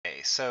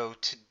Okay, so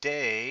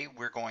today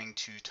we're going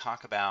to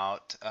talk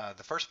about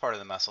the first part of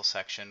the muscle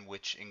section,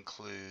 which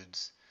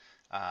includes,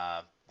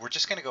 we're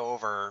just going to go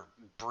over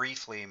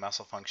briefly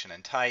muscle function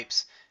and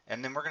types,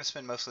 and then we're going to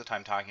spend most of the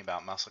time talking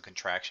about muscle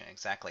contraction,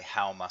 exactly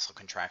how muscle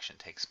contraction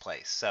takes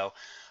place. So,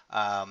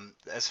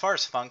 as far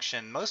as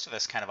function, most of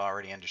us kind of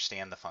already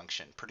understand the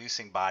function.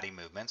 Producing body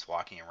movements,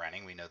 walking and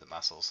running, we know the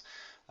muscles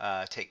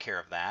take care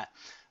of that.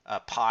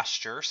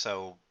 Posture,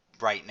 so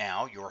right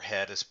now your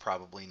head is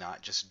probably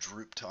not just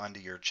drooped onto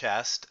your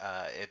chest.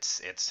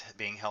 It's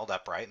being held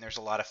upright, and there's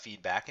a lot of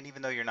feedback. And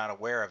even though you're not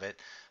aware of it,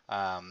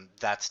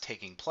 that's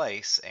taking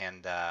place,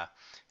 and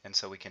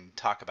so we can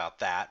talk about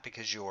that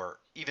because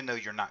even though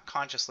you're not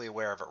consciously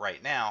aware of it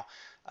right now,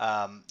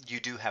 you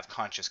do have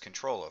conscious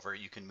control over it.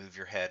 You can move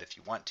your head if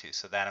you want to.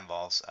 So that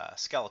involves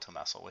skeletal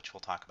muscle, which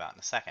we'll talk about in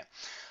a second.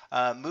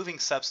 Moving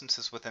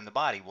substances within the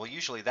body. Well,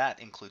 usually that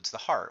includes the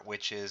heart,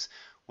 which is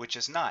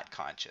not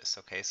conscious.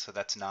 Okay, so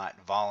that's not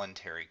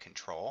voluntary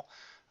control.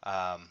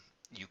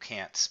 You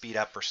can't speed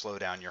up or slow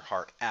down your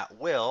heart at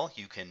will.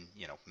 You can,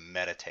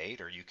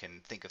 meditate, or you can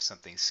think of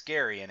something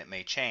scary and it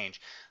may change,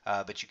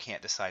 but you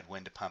can't decide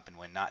when to pump and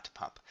when not to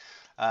pump.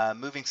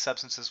 Moving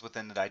substances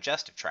within the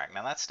digestive tract.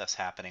 Now that stuff's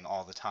happening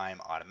all the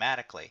time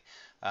automatically,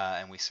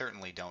 and we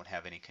certainly don't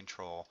have any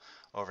control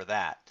over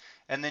that.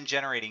 And then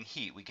generating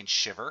heat. We can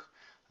shiver,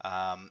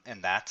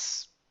 and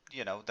that's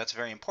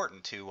very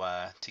important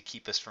to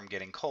keep us from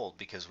getting cold,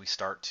 because we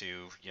start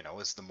to,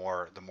 as the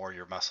more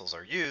your muscles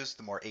are used,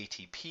 the more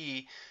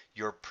ATP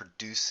you're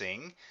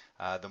producing,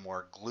 the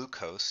more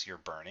glucose you're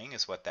burning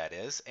is what that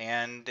is,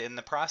 and in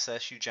the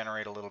process you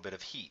generate a little bit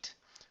of heat.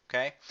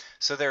 Okay,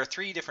 so there are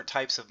three different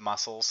types of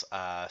muscles: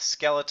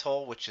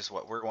 skeletal, which is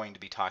what we're going to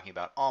be talking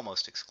about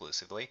almost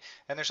exclusively,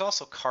 and there's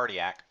also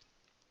cardiac.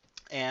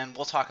 And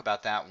we'll talk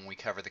about that when we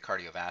cover the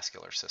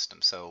cardiovascular system.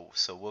 So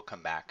we'll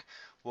come back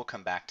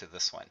to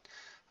this one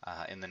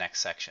in the next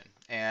section.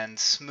 And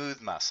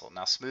smooth muscle.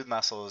 Now, smooth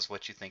muscle is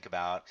what you think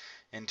about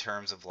in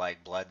terms of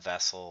like blood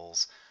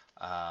vessels,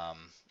 um,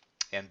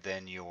 and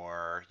then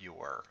your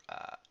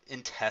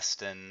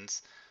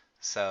intestines.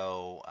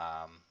 So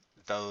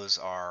those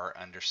are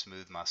under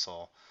smooth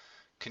muscle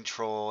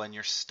control, in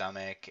your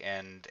stomach,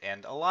 and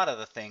a lot of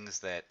the things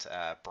that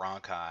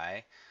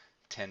bronchi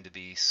tend to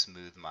be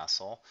smooth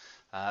muscle.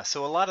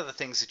 So a lot of the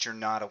things that you're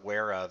not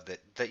aware of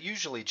that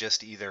usually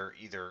just either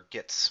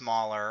get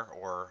smaller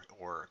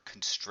or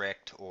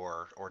constrict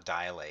or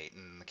dilate.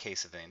 In the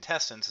case of the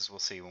intestines, as we'll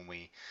see when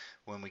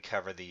we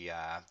cover the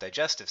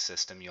digestive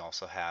system, you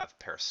also have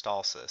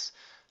peristalsis,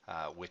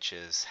 which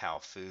is how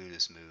food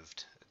is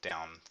moved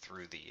down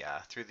through the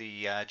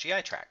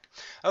GI tract.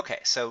 Okay,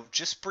 so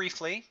just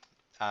briefly,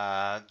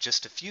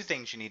 just a few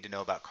things you need to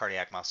know about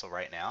cardiac muscle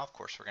right now. Of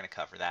course, we're going to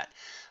cover that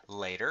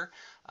later.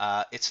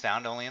 It's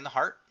found only in the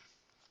heart.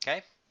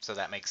 Okay, so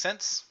that makes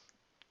sense.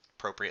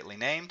 Appropriately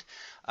named,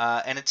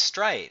 and it's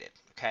striated.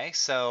 Okay,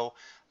 so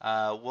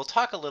we'll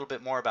talk a little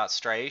bit more about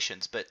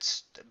striations,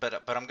 but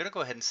I'm going to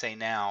go ahead and say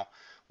now,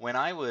 when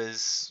I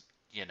was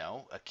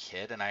a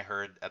kid and I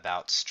heard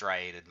about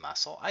striated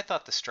muscle, I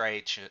thought the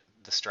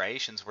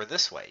striations were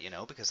this way,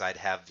 because I'd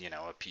have,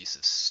 a piece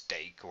of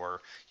steak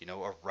or,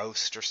 a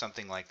roast or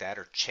something like that,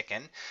 or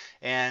chicken,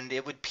 and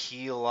it would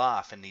peel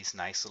off in these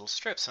nice little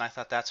strips, and I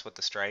thought that's what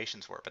the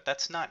striations were, but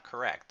that's not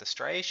correct. The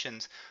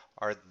striations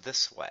are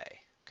this way.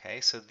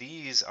 Okay, so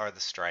these are the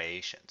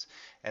striations,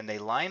 and they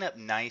line up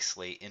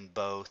nicely in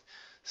both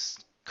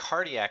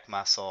cardiac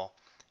muscle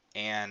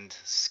and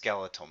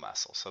skeletal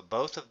muscle. So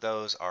both of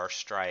those are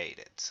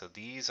striated. So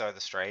these are the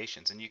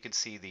striations, and you can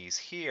see these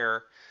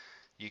here.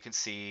 You can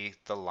see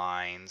the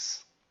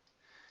lines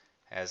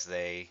as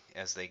they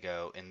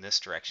go in this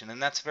direction,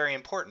 and that's very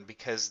important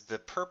because the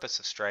purpose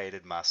of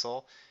striated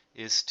muscle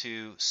is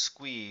to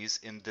squeeze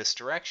in this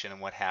direction, and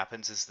what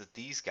happens is that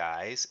these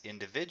guys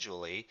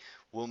individually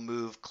will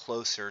move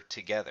closer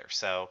together.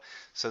 So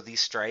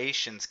these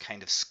striations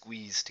kind of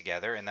squeeze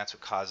together, and that's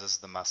what causes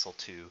the muscle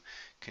to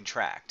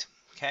contract.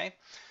 Okay,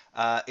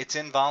 it's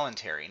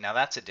involuntary. Now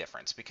that's a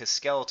difference, because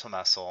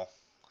skeletal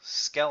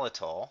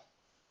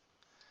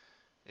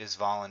is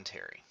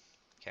voluntary.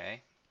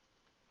 Okay,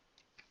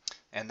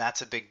 and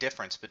that's a big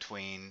difference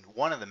between,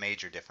 one of the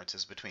major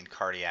differences between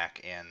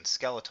cardiac and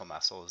skeletal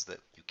muscle is that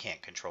you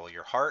can't control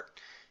your heart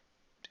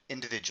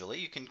individually.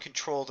 You can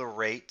control the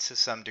rate to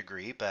some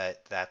degree,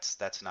 but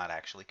that's not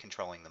actually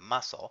controlling the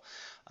muscle.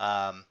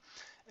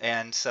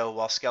 And so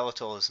while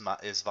skeletal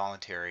is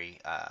voluntary,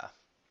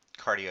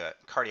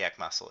 cardiac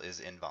muscle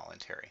is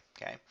involuntary.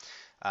 Okay,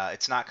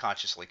 it's not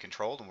consciously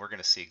controlled, and we're going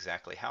to see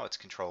exactly how it's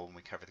controlled when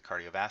we cover the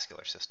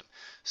cardiovascular system.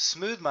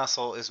 Smooth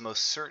muscle is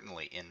most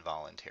certainly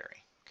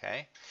involuntary.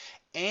 Okay,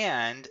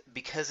 and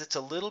because it's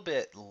a little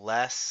bit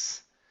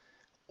less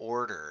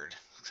ordered,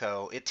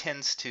 so it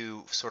tends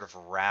to sort of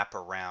wrap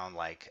around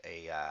like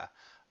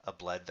a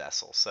blood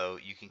vessel. So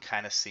you can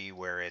kind of see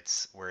where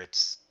it's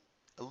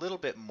a little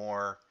bit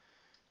more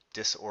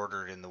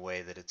disordered in the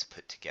way that it's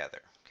put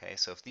together. Okay,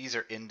 so if these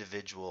are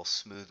individual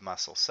smooth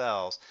muscle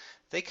cells,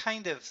 they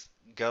kind of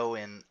go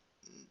in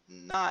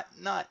not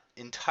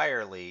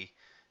entirely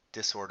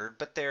disordered,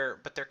 but they're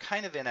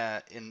kind of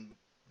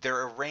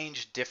they're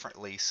arranged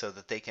differently so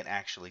that they can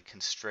actually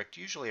constrict,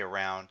 usually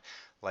around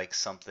like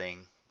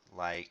something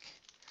like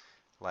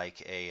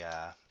like a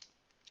uh,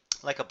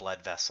 like a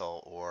blood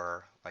vessel,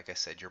 or like I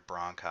said, your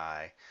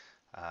bronchi.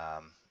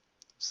 Um,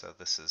 so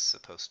this is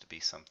supposed to be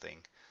something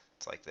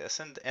it's like this,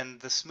 and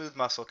the smooth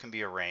muscle can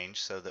be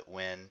arranged so that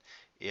when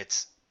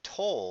it's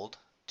told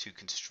to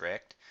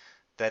constrict,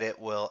 that it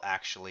will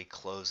actually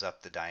close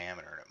up the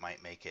diameter, and it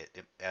might make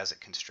it, as it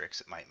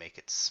constricts, it might make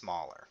it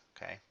smaller.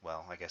 Okay,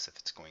 well, I guess if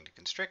it's going to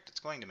constrict, it's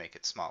going to make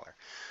it smaller.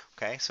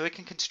 Okay, so it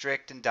can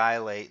constrict and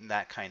dilate and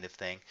that kind of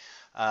thing,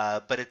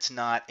 but it's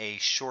not a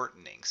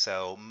shortening.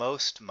 So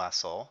most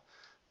muscle,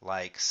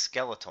 like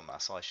skeletal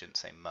muscle, I shouldn't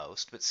say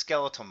most, but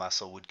skeletal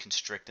muscle would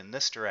constrict in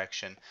this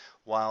direction,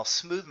 while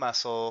smooth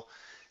muscle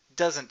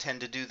doesn't tend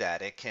to do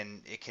that.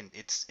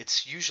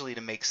 It's usually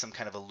to make some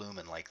kind of a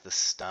lumen, like the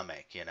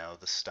stomach.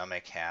 The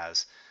stomach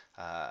has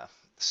uh,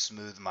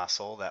 smooth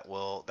muscle that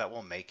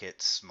will make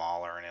it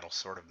smaller, and it'll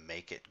sort of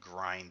make it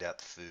grind up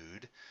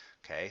food.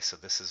 Okay, so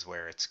this is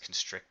where it's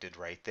constricted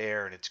right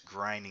there, and it's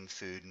grinding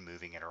food and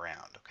moving it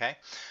around. Okay,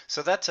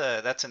 so that's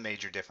a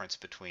major difference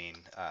between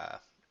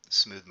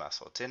smooth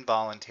muscle. It's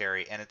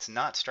involuntary and it's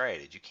not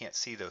striated. You can't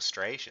see those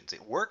striations.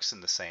 It works in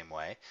the same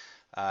way,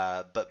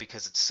 but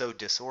because it's so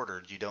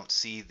disordered, you don't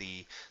see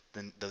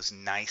those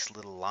nice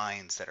little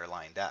lines that are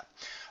lined up.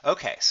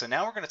 Okay, so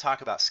now we're going to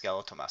talk about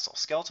skeletal muscle.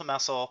 Skeletal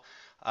muscle,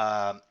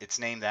 it's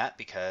named that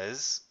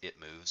because it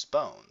moves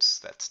bones.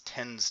 That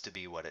tends to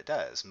be what it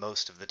does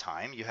most of the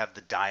time. You have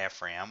the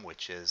diaphragm,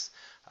 which is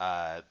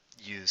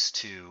used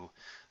to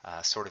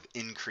sort of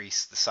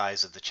increase the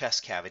size of the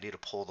chest cavity to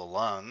pull the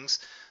lungs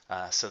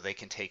so they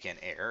can take in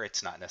air.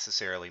 It's not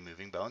necessarily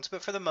moving bones,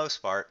 but for the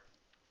most part,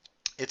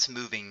 it's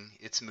moving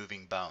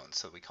bones.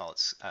 So we call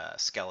it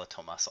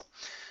skeletal muscle.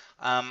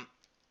 Um,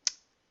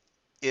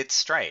 it's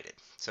striated.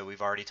 So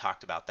we've already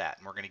talked about that,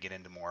 and we're going to get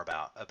into more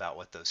about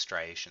what those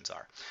striations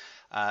are.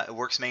 It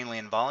works mainly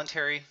in a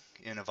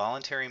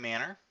voluntary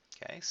manner.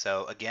 Okay,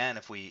 so again,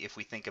 if we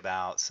think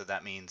about, so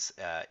that means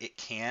it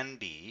can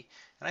be,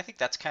 and I think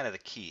that's kind of the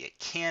key. It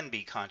can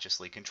be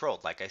consciously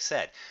controlled. Like I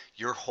said,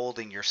 you're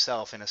holding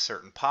yourself in a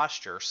certain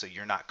posture, so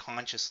you're not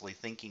consciously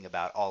thinking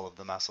about all of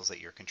the muscles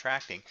that you're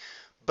contracting.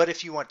 But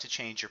if you want to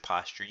change your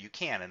posture, you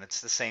can, and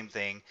it's the same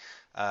thing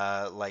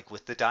like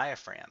with the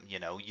diaphragm.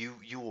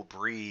 You will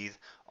breathe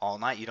all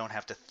night. You don't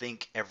have to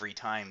think every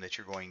time that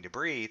you're going to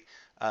breathe.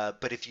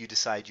 But if you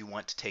decide you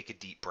want to take a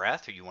deep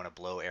breath or you want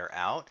to blow air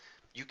out,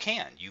 you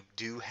can. You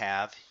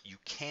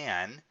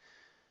can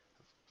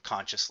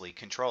consciously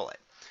control it.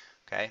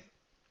 Okay.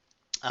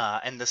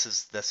 And this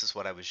is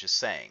what I was just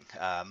saying.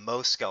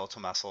 Most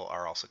skeletal muscle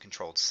are also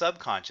controlled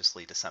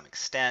subconsciously to some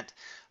extent,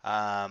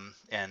 and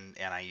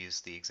I use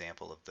the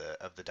example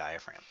of the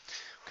diaphragm.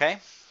 Okay,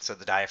 so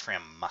the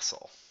diaphragm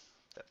muscle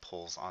that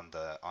pulls on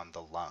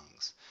the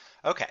lungs.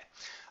 Okay,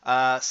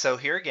 so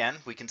here again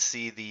we can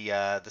see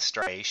the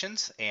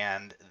striations,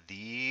 and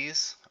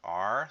these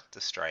are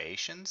the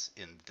striations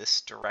in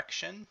this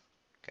direction.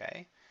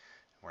 Okay,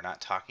 we're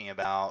not talking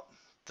about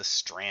the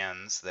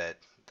strands that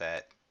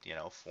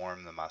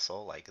form the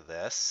muscle like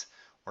this.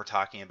 We're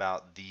talking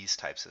about these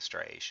types of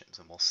striations,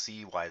 and we'll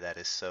see why that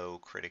is so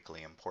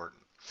critically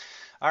important.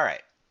 All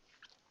right.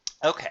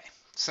 Okay.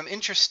 Some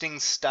interesting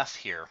stuff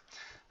here,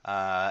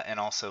 and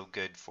also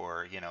good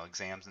for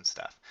exams and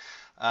stuff.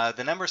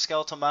 The number of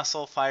skeletal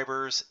muscle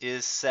fibers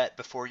is set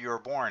before you are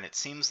born. It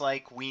seems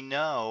like we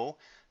know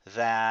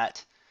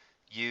that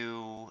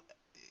you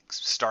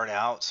start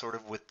out sort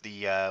of with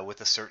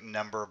a certain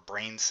number of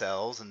brain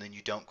cells, and then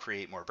you don't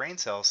create more brain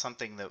cells.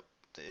 Something that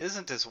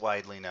isn't as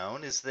widely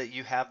known is that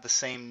you have the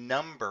same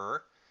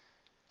number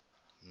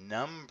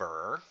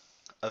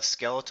of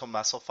skeletal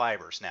muscle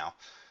fibers. Now,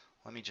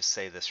 let me just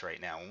say this right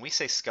now. When we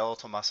say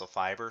skeletal muscle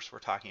fibers, we're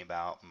talking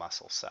about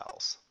muscle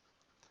cells.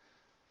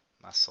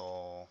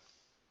 Muscle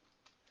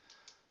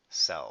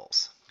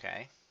cells,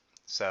 okay?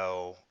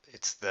 So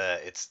it's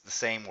the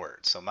same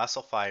word. So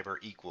muscle fiber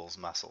equals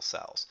muscle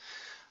cells.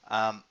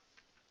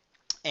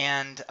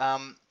 And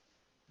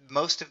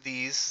most of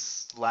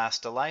these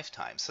last a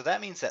lifetime. So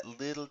that means that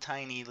little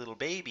tiny little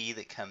baby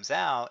that comes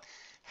out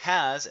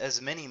has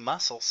as many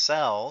muscle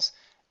cells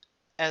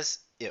as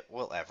it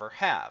will ever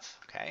have.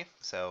 Okay,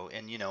 so,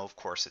 and of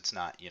course it's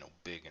not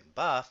big and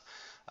buff,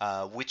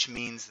 which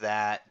means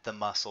that the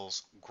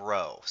muscles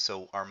grow.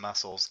 So our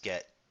muscles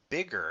get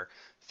bigger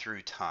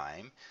through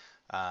time,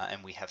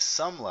 and we have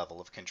some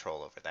level of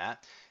control over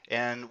that.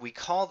 And we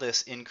call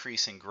this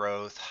increase in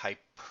growth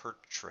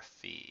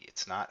hypertrophy.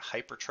 It's not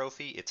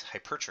hypertrophy, it's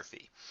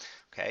hypertrophy.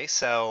 Okay,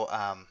 so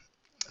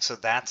so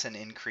that's an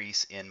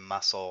increase in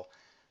muscle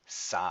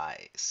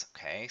size.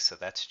 Okay, so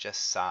that's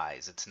just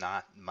size. It's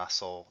not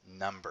muscle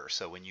number.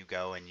 So when you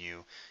go and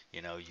you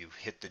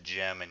hit the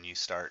gym and you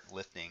start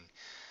lifting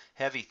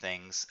heavy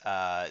things,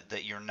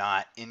 that you're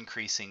not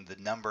increasing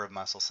the number of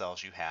muscle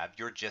cells you have.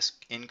 You're just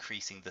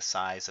increasing the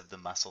size of the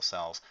muscle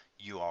cells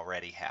you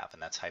already have,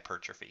 and that's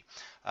hypertrophy.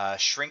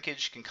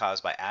 Shrinkage can be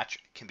caused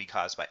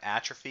by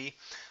atrophy.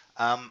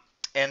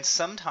 And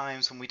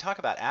sometimes when we talk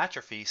about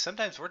atrophy,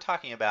 sometimes we're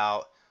talking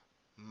about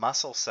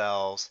muscle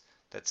cells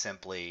that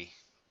simply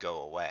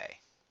go away.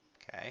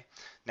 Okay.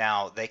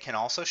 Now they can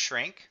also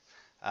shrink,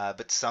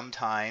 but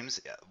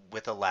sometimes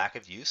with a lack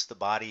of use, the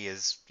body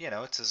is,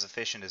 it's as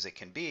efficient as it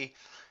can be.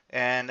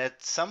 And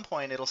at some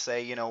point it'll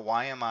say,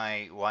 why am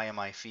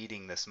I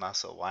feeding this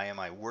muscle? Why am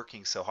I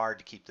working so hard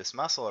to keep this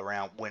muscle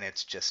around when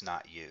it's just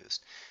not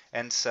used?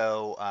 And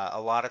so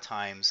a lot of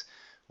times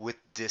with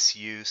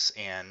disuse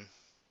and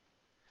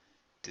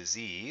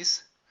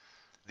disease,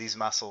 these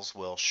muscles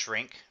will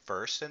shrink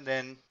first, and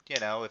then,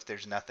 if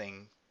there's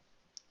nothing,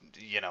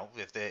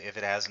 if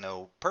it has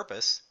no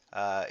purpose,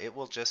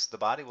 the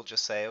body will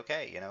just say,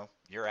 okay,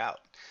 you're out,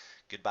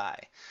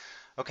 goodbye.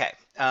 Okay,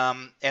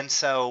 and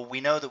so we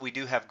know that we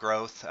do have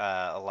growth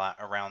a lot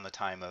around the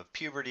time of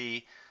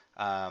puberty.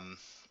 Um,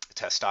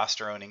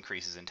 Testosterone,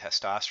 increases in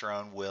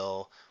testosterone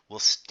will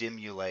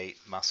stimulate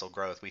muscle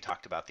growth. We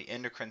talked about the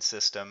endocrine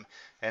system,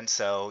 and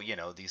so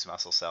these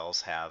muscle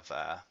cells have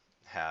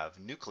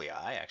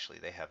nuclei. Actually,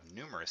 they have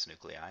numerous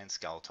nuclei in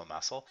skeletal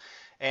muscle,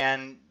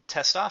 and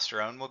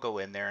testosterone will go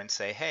in there and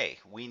say, hey,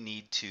 we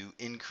need to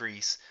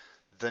increase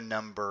the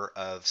number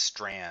of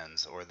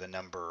strands, or the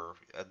number,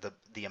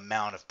 the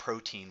amount of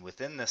protein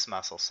within this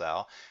muscle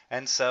cell.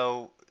 And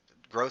so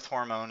growth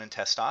hormone and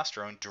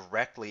testosterone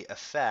directly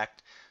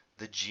affect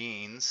the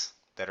genes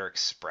that are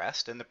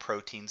expressed and the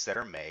proteins that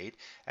are made,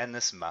 and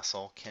this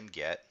muscle can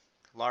get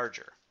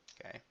larger.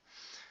 Okay.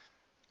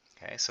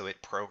 Okay, so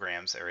it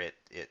programs, or it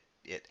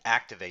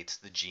activates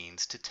the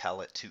genes to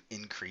tell it to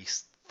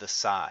increase the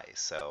size.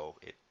 So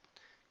it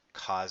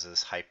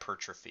causes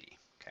hypertrophy.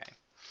 Okay.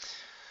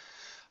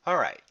 All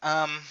right.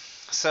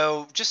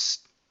 So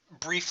just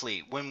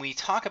briefly, when we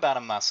talk about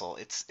a muscle,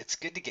 it's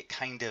good to get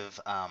kind of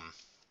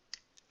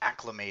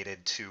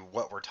acclimated to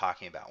what we're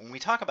talking about. When we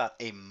talk about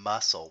a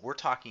muscle, we're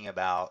talking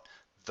about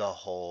the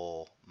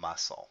whole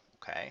muscle.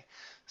 Okay.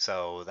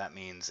 So that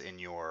means in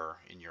your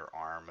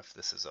arm, if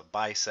this is a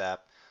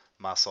bicep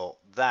muscle,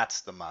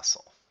 that's the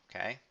muscle.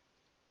 Okay.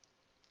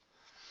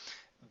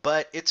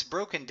 But it's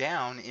broken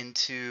down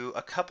into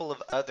a couple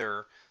of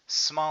other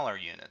smaller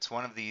units.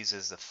 One of these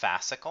is the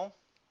fascicle.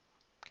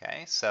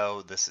 Okay,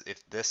 so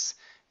if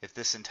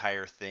this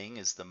entire thing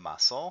is the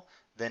muscle,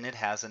 then it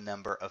has a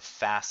number of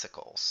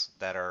fascicles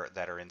that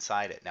are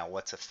inside it. Now,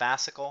 what's a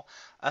fascicle?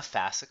 A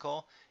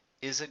fascicle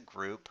is a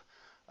group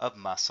of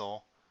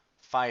muscle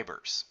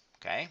fibers.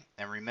 Okay,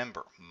 and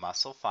remember,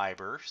 muscle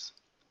fibers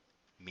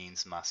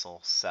means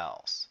muscle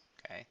cells.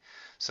 Okay,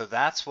 so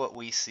that's what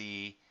we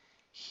see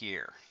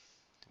here.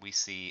 We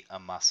see a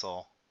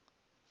muscle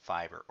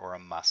fiber, or a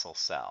muscle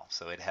cell.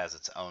 So it has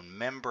its own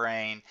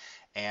membrane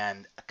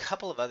and a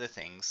couple of other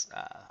things.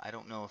 I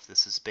don't know if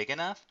this is big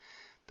enough,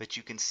 but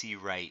you can see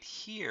right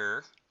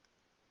here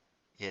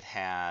it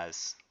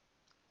has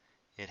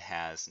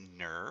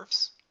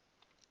nerves,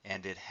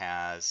 and it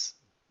has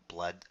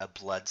a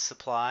blood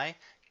supply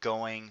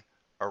going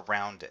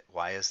around it.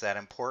 Why is that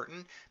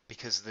important?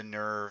 Because the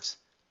nerves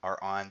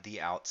are on the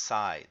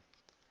outside.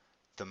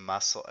 The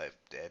muscle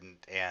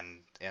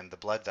and the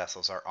blood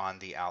vessels are on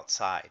the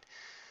outside.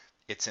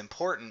 It's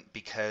important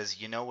because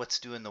you know what's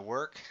doing the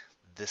work?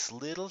 This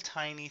little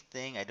tiny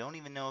thing, I don't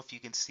even know if you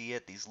can see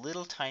it, these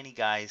little tiny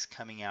guys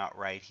coming out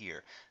right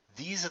here.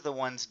 These are the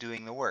ones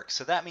doing the work.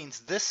 So that means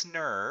this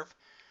nerve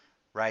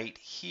right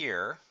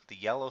here, the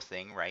yellow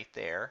thing right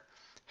there,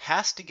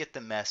 has to get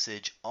the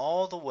message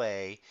all the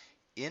way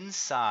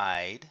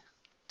inside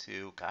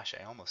to, gosh,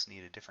 I almost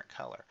need a different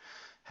color,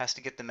 has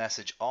to get the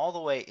message all the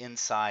way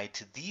inside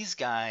to these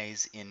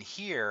guys in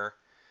here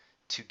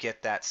to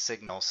get that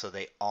signal so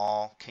they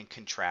all can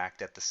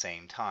contract at the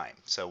same time.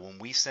 So when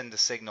we send the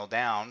signal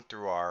down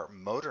through our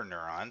motor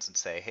neurons and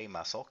say, hey,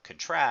 muscle,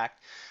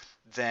 contract,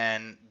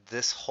 then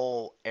this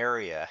whole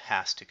area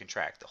has to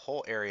contract. The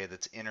whole area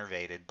that's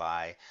innervated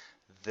by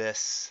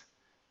this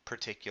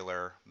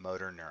particular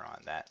motor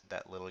neuron,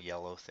 that little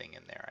yellow thing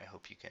in there. I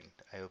hope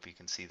you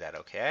can see that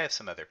okay. I have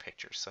some other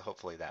pictures, so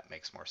hopefully that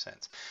makes more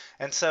sense.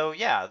 And so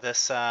yeah,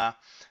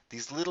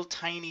 these little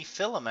tiny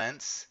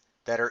filaments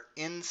that are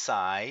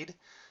inside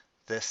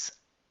this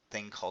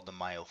thing called the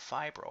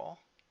myofibril,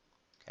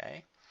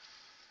 okay,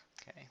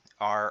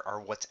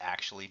 are what's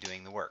actually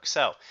doing the work.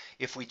 So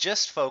if we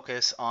just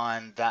focus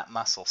on that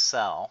muscle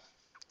cell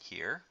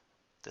here,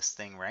 this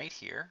thing right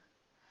here,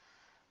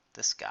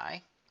 this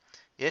guy,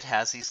 it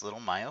has these little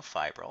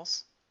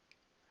myofibrils,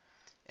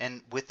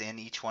 and within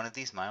each one of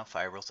these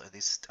myofibrils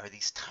are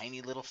these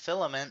tiny little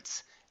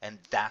filaments, and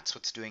that's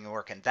what's doing the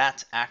work. And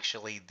that's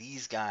actually,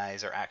 these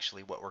guys are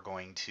actually what we're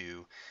going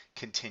to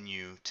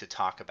continue to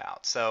talk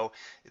about. So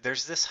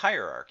there's this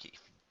hierarchy: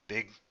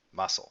 big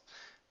muscle.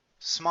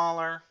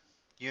 Smaller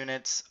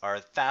units are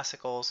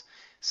fascicles.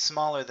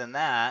 Smaller than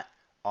that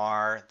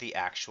are the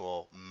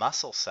actual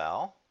muscle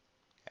cell.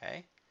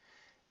 Okay.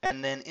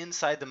 And then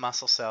inside the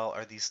muscle cell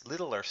are these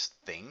littler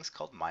things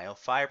called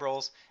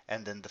myofibrils,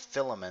 and then the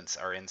filaments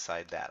are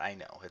inside that. I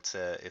know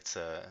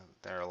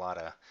there are a lot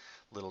of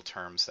little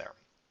terms there.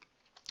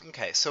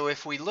 Okay, so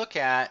if we look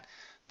at,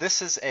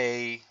 this is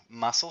a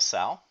muscle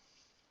cell.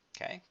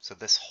 Okay, so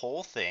this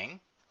whole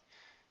thing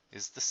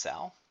is the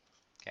cell.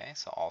 Okay,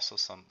 so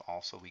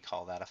also we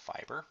call that a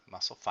fiber,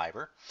 muscle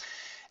fiber.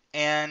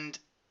 And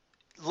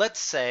let's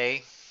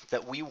say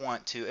that we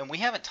want to, and we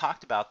haven't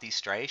talked about these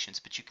striations,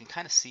 but you can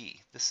kind of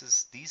see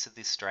these are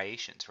the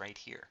striations right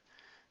here.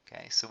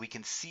 Okay, so we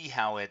can see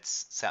how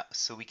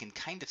so we can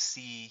kind of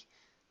see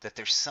that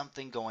there's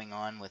something going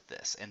on with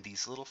this, and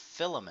these little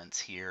filaments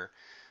here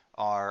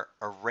are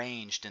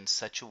arranged in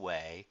such a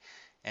way.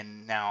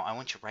 And now I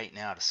want you right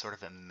now to sort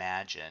of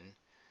imagine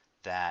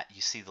that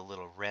you see the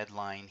little red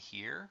line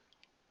here,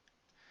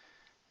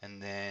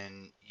 and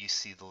then you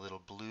see the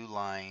little blue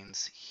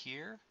lines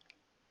here.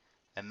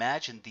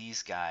 Imagine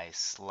these guys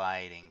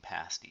sliding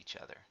past each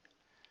other,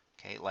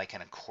 okay, like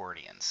an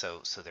accordion.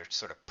 So they're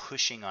sort of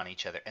pushing on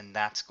each other, and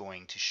that's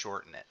going to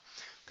shorten it.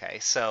 Okay,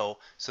 so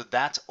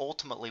that's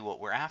ultimately what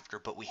we're after,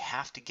 but we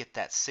have to get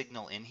that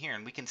signal in here,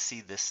 and we can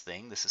see this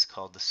thing. This is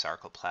called the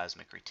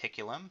sarcoplasmic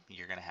reticulum.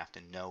 You're going to have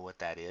to know what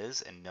that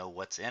is and know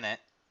what's in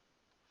it.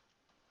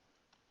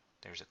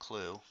 There's a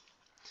clue.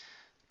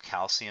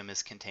 Calcium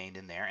is contained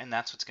in there, and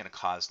that's what's going to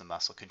cause the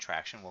muscle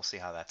contraction. We'll see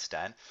how that's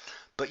done.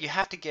 But you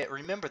have to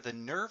remember, the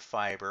nerve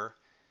fiber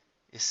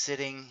is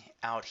sitting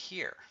out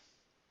here,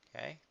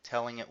 okay,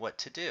 telling it what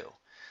to do.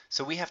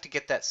 So we have to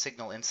get that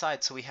signal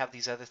inside. So we have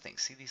these other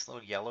things. See these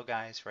little yellow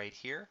guys right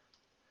here?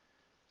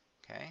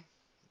 Okay,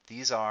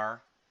 these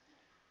are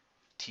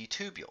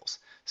T-tubules.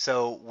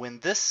 So when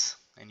this,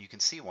 and you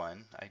can see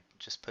one, I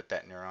just put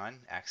that neuron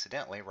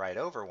accidentally right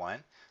over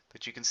one,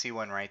 but you can see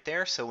one right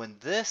there. So when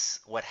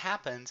this, what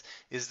happens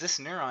is this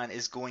neuron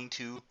is going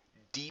to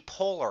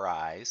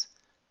depolarize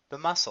the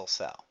muscle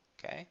cell,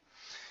 okay?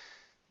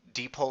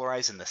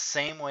 Depolarize in the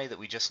same way that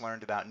we just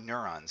learned about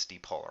neurons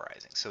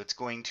depolarizing. So it's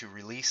going to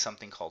release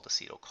something called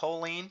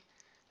acetylcholine,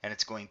 and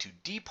it's going to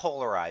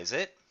depolarize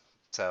it.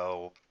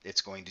 So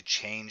it's going to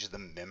change the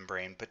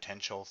membrane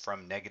potential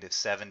from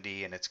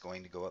 -70, and it's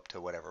going to go up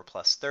to whatever,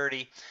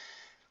 +30.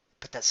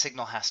 But that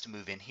signal has to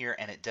move in here,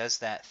 and it does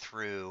that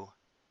through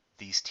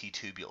these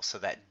T-tubules. So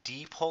that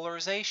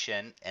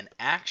depolarization and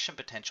action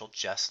potential,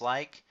 just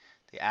like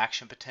the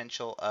action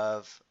potential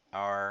of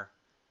our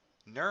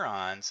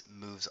neurons,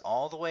 moves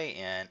all the way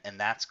in, and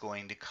that's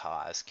going to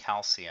cause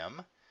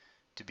calcium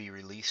to be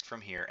released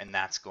from here, and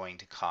that's going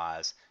to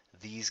cause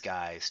these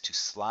guys to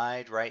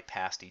slide right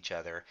past each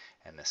other,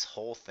 and this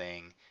whole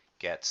thing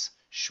gets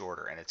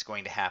shorter. And it's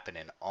going to happen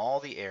in all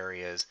the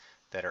areas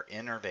that are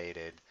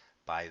innervated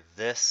by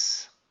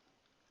this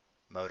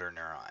motor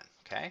neuron.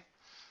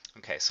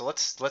 Okay, so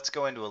let's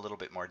go into a little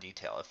bit more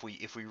detail.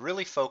 If we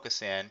really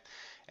focus in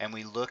and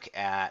we look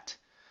at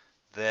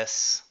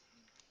this,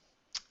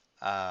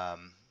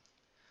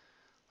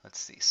 let's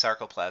see,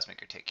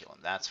 sarcoplasmic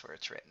reticulum, that's where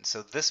it's written.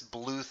 So this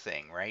blue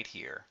thing right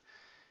here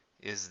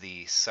is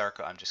the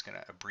I'm just going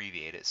to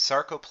abbreviate it,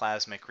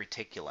 sarcoplasmic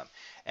reticulum,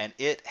 and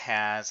it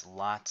has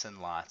lots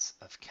and lots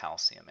of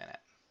calcium in it.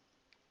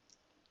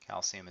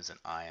 Calcium is an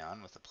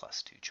ion with a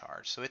 +2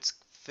 charge, so it's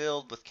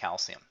filled with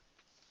calcium.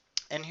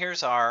 And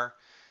here's our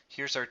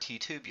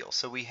T-tubule.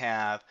 So we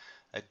have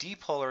a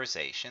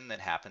depolarization that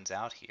happens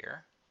out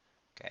here.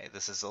 Okay,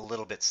 this is a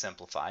little bit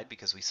simplified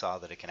because we saw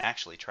that it can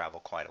actually travel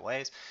quite a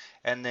ways.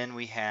 And then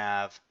we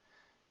have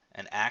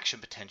an action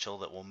potential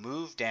that will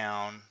move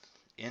down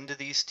into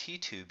these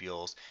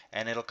T-tubules,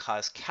 and it'll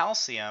cause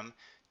calcium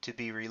to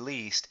be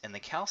released, and the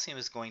calcium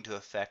is going to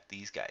affect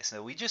these guys.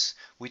 So we just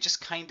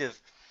kind of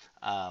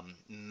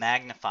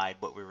magnified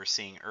what we were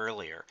seeing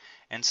earlier,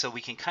 and so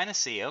we can kind of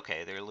see,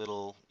 okay, they're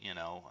little,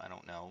 I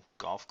don't know,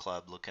 golf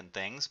club looking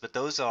things, but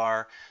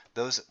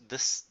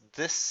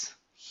this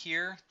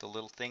here, the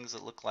little things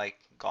that look like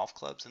golf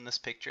clubs in this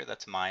picture,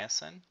 that's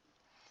myosin.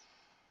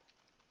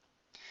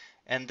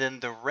 And then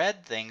the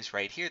red things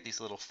right here,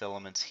 these little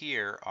filaments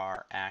here,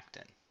 are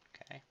actin.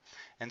 Okay,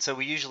 and so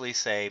we usually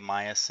say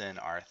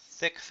myosin are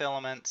thick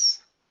filaments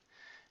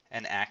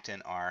and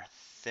actin are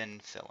thin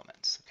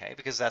filaments. Okay,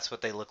 because that's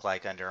what they look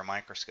like under a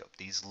microscope.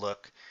 These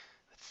look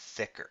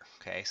thicker.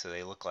 Okay, so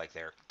they look like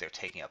they're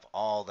taking up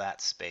all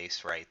that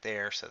space right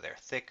there, so they're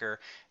thicker.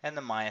 And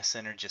the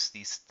myosin are just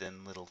these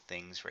thin little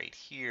things right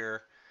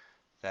here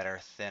that are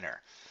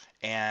thinner.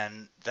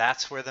 And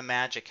that's where the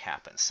magic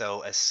happens.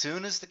 So as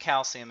soon as the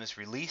calcium is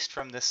released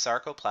from this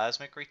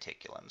sarcoplasmic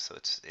reticulum, so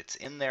it's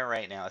in there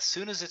right now, as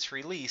soon as it's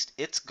released,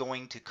 it's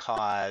going to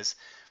cause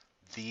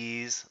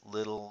these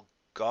little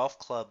golf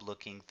club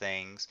looking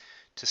things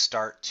to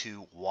start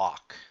to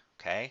walk.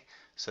 Okay,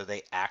 so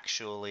they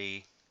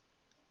actually,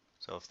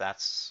 so if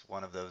that's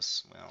one of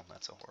those, well,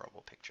 that's a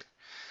horrible picture.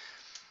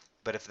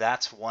 But if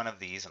that's one of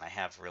these, and I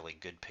have really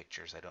good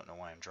pictures, I don't know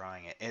why I'm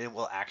drawing it, and it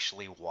will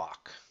actually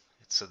walk.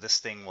 So this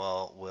thing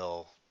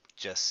will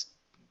just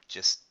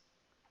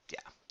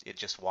yeah, it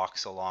just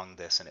walks along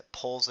this, and it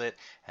pulls it,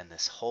 and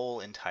this whole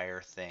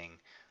entire thing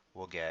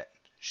will get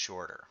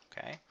shorter.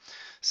 Okay,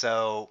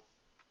 so,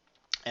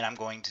 and I'm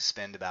going to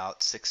spend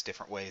about 6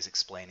 different ways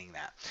explaining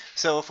that.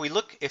 So if we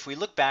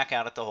look back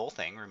out at the whole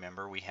thing,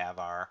 remember we have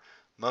our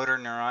motor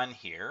neuron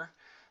here.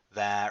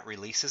 that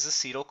releases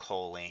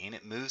acetylcholine.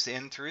 It moves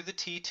in through the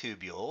T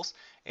tubules,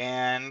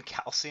 and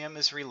calcium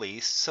is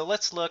released. So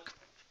let's look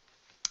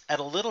at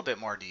a little bit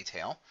more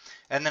detail.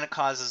 And then it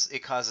causes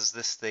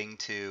this thing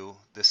to,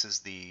 this is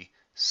the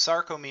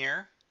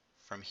sarcomere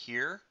from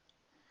here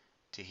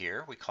to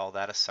here. We call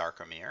that a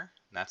sarcomere.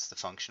 And that's the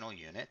functional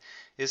unit,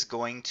 is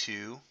going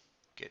to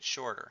get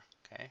shorter,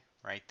 okay,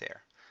 right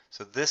there.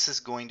 So this is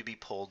going to be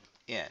pulled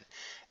in.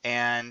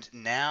 And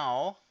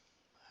now,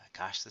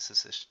 gosh, this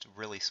is a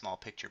really small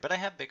picture, but I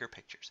have bigger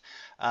pictures.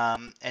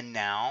 And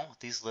now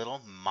these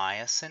little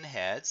myosin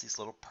heads, these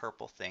little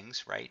purple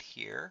things right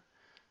here,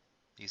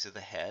 these are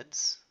the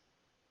heads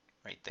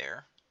right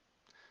there.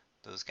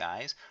 Those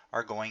guys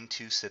are going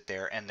to sit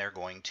there and they're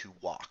going to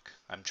walk.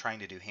 I'm trying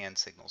to do hand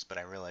signals, but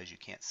I realize you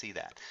can't see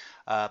that.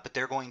 But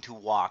they're going to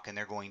walk and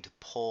they're going to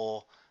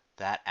pull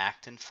that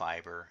actin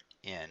fiber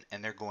in,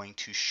 and they're going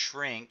to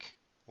shrink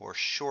or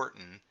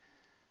shorten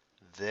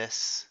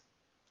this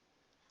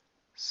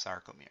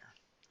sarcomere.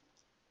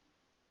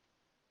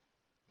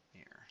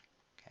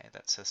 Okay,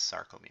 that says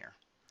sarcomere.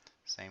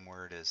 Same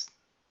word as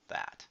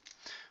that.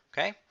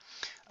 Okay,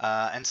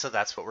 and so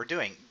that's what we're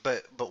doing.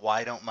 But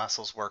why don't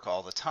muscles work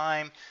all the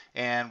time?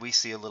 And we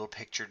see a little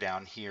picture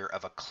down here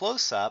of a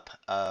close-up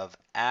of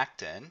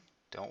actin.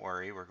 Don't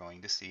worry, we're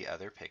going to see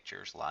other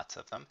pictures, lots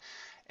of them.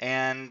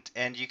 And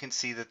you can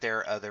see that there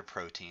are other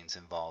proteins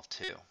involved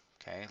too.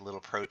 Okay, little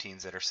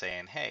proteins that are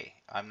saying, hey,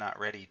 I'm not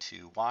ready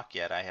to walk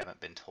yet. I haven't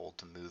been told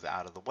to move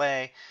out of the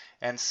way.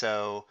 And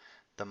so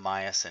the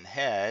myosin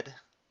head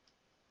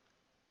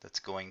that's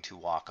going to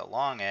walk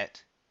along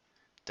it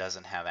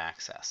doesn't have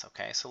access.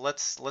 Okay, so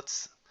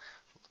let's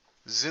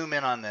zoom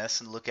in on this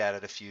and look at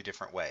it a few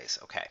different ways.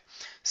 Okay,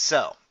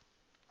 so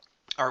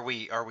are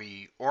we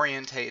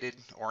oriented?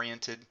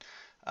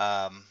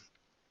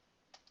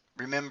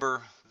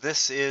 Remember,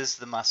 this is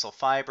the muscle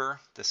fiber.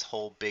 This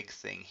whole big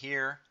thing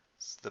here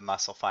is the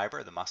muscle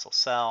fiber, the muscle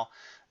cell.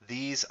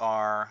 These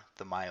are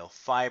the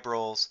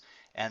myofibrils.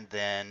 And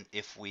then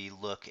if we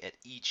look at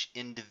each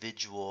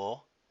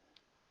individual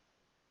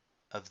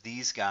of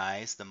these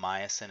guys, the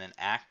myosin and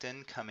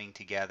actin coming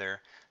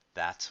together,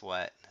 that's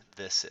what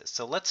this is.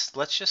 So let's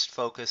just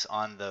focus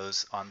on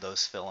those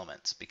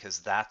filaments, because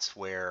that's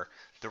where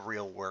the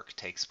real work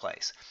takes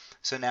place.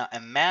 So now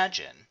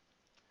imagine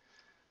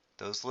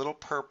those little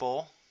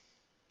purple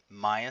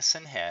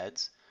myosin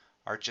heads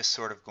are just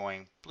sort of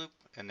going bloop,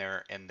 and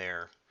they're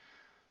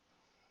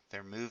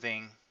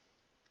moving,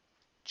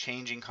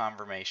 changing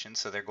conformation.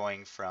 So they're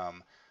going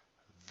from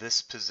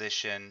this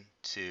position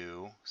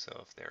to,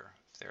 so if they're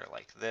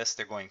like this,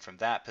 they're going from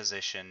that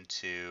position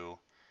to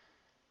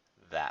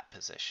that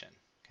position.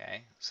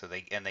 Okay, so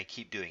they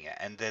keep doing it,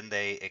 and then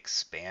they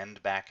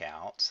expand back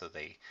out. So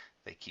they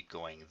keep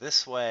going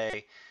this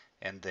way,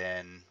 and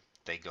then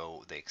they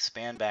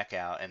expand back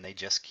out, and they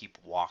just keep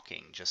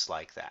walking just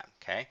like that.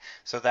 Okay,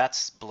 so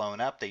that's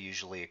blown up. They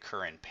usually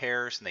occur in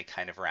pairs, and they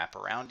kind of wrap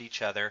around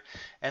each other,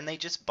 and they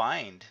just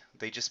bind.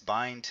 They just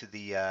bind to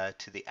the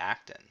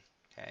actin.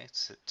 Okay,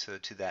 so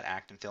to that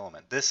actin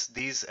filament.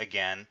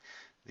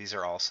 These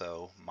are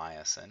also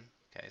myosin.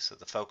 Okay, so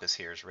the focus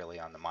here is really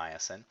on the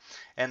myosin,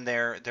 and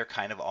they're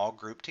kind of all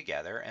grouped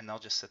together, and they'll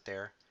just sit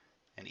there,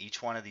 and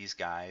each one of these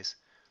guys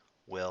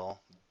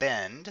will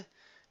bend,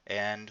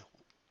 and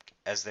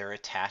as they're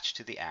attached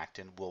to the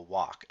actin, will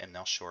walk, and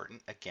they'll shorten.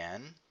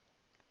 Again,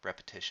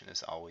 repetition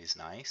is always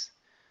nice.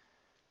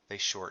 They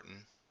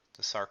shorten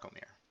the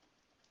sarcomere.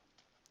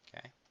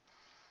 Okay,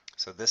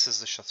 so this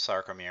is the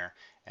sarcomere,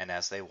 and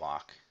as they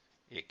walk,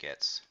 it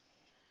gets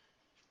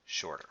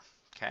shorter.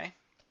 Okay.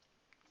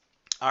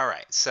 All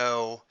right,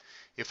 so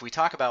if we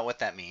talk about what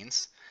that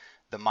means,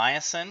 the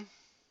myosin,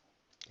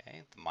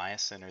 okay, the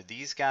myosin are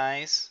these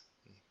guys.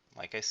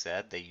 Like I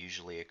said, they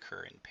usually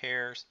occur in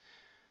pairs.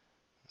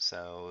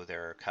 So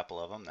there are a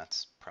couple of them.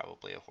 That's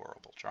probably a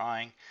horrible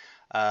drawing.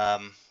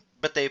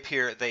 But they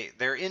appear,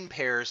 they're in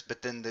pairs,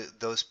 but then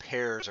those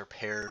pairs are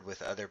paired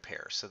with other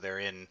pairs. So they're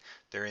in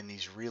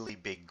these really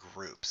big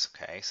groups.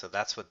 Okay, so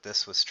that's what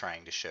this was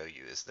trying to show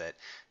you, is that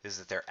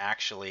they're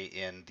actually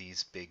in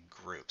these big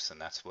groups, and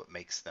that's what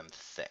makes them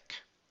thick.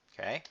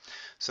 Okay,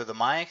 so the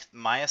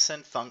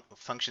myosin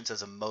functions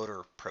as a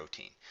motor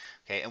protein.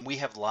 Okay, and we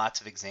have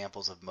lots of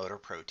examples of motor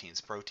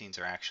proteins. Proteins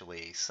are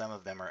actually, some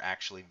of them are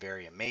actually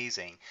very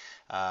amazing,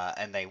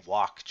 and they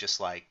walk just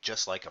like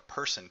a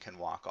person can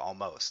walk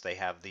almost. They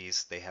have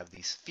these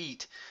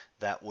feet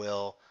that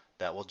will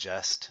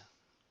just,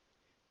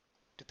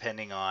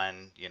 depending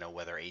on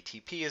whether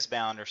ATP is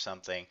bound or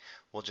something,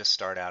 will just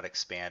start out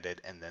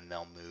expanded, and then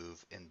they'll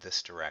move in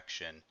this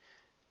direction,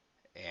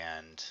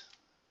 and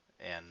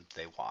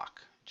they walk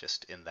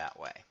just in that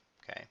way.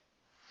 Okay.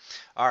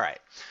 All right.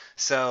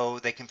 So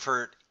they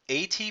convert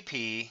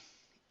ATP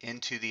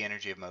into the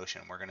energy of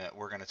motion.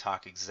 We're gonna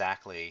talk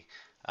exactly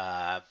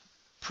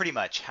pretty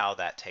much how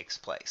that takes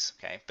place.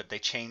 Okay. But they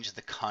change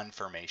the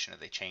conformation, or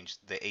they change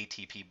the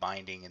ATP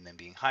binding and then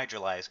being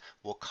hydrolyzed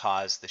will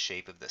cause the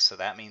shape of this. So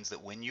that means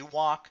that when you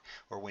walk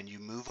or when you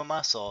move a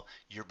muscle,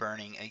 you're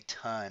burning a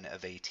ton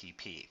of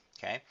ATP.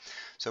 Okay,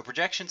 so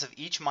projections of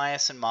each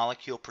myosin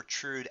molecule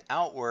protrude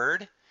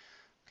outward,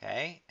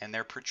 okay, and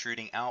they're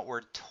protruding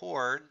outward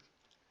toward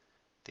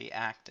the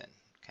actin.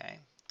 Okay,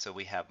 so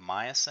we have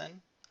myosin.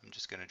 I'm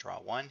just going to draw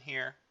one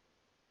here.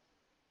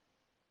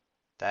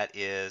 That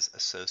is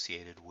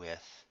associated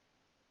with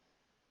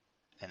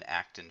an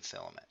actin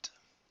filament.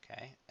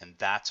 Okay, and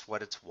that's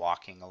what it's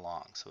walking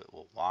along. So it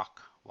will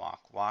walk,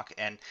 walk, walk,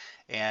 and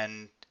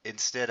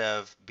instead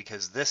of,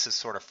 because this is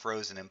sort of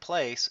frozen in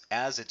place,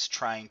 as it's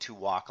trying to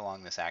walk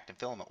along this actin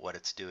filament, what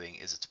it's doing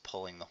is it's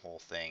pulling the whole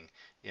thing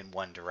in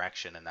one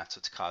direction, and that's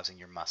what's causing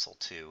your muscle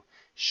to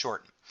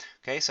shorten.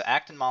 Okay, so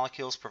actin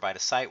molecules provide a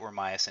site where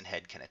myosin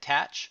head can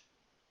attach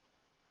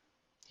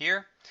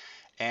here,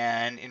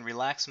 and in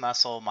relaxed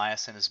muscle,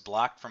 myosin is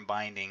blocked from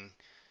binding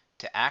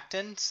to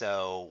actin.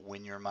 So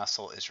when your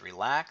muscle is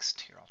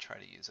relaxed, here I'll try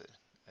to use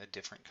a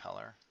different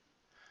color.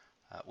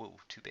 Whoa,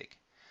 too big.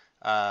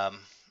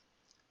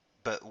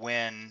 But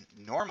when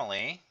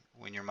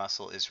your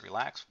muscle is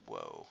relaxed,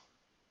 whoa,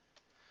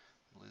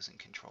 I'm losing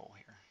control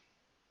here.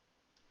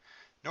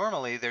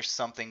 Normally there's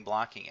something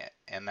blocking it,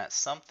 and that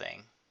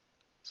something,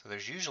 so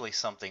there's usually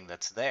something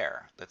that's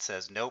there that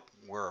says, nope,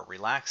 we're a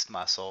relaxed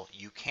muscle,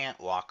 you can't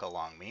walk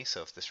along me.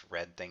 So if this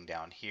red thing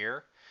down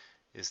here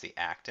is the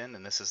actin,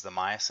 and this is the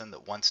myosin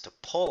that wants to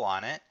pull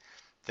on it,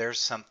 there's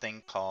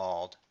something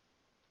called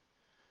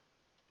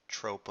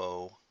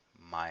tropomyosin.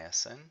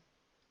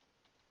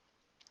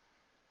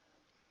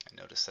 I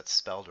noticed that's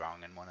spelled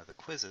wrong in one of the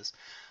quizzes.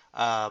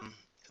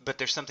 But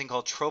there's something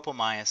called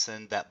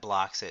tropomyosin that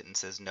blocks it and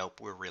says, nope,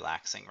 we're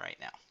relaxing right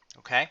now.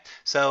 Okay,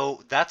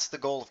 so that's the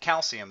goal of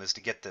calcium, is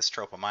to get this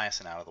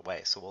tropomyosin out of the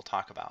way. So we'll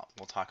talk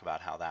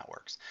about how that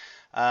works.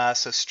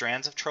 So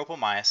strands of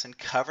tropomyosin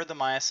cover the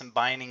myosin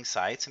binding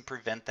sites and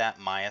prevent that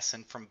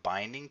myosin from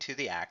binding to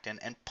the actin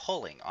and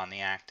pulling on the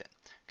actin.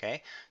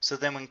 Okay, so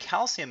then when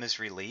calcium is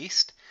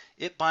released,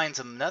 it binds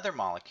another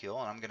molecule,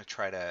 and I'm going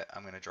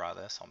to draw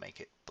this. I'll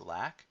make it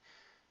black.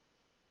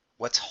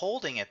 What's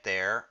holding it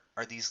there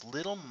are these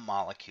little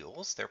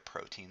molecules, they're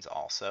proteins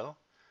also,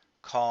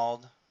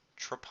 called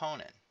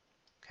troponin.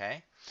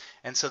 Okay,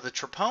 and so the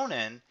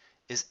troponin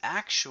is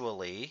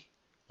actually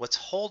what's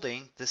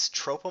holding this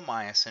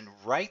tropomyosin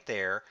right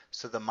there.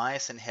 So the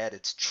myosin head,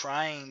 it's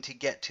trying to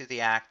get to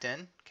the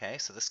actin. Okay,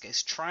 so this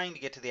guy's trying to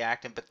get to the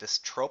actin, but this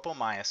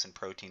tropomyosin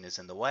protein is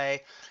in the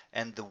way,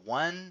 and the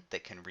one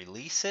that can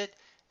release it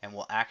and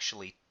will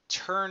actually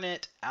turn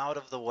it out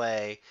of the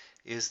way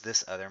is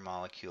this other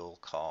molecule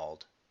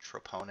called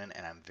troponin.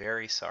 And I'm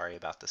very sorry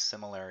about the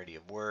similarity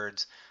of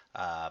words.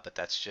 But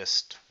that's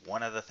just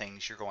one of the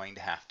things you're going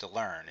to have to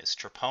learn, is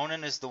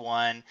troponin is the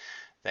one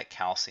that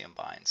calcium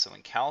binds. So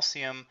when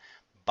calcium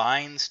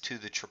binds to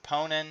the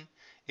troponin,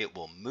 it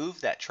will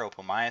move that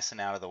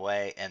tropomyosin out of the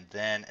way, and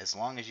then as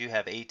long as you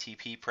have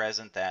ATP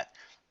present, that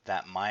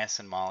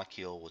myosin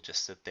molecule will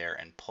just sit there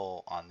and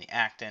pull on the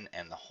actin,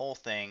 and the whole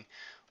thing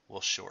will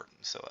shorten.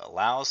 So it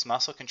allows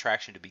muscle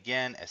contraction to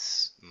begin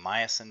as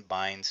myosin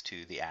binds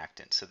to the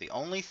actin. So the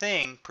only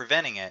thing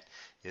preventing it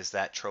is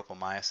that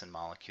tropomyosin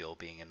molecule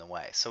being in the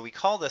way. So we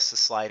call this the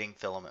sliding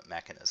filament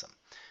mechanism.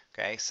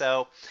 Okay,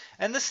 so,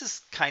 and this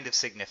is kind of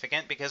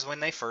significant because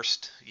when they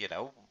first,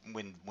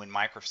 when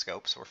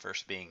microscopes were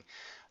first being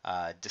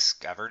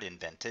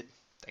invented,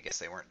 I guess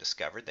they weren't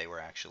discovered, they were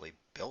actually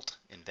built,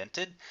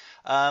 invented,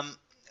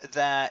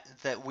 that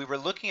we were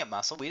looking at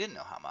muscle. We didn't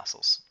know how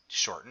muscles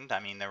shortened.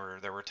 I mean,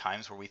 there were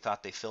times where we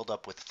thought they filled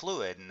up with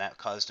fluid, and that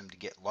caused them to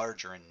get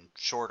larger and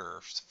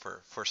shorter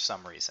for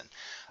some reason.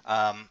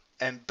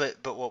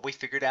 But what we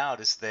figured out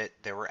is that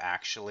there were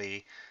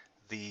actually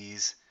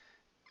these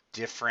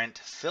different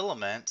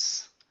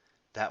filaments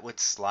that would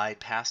slide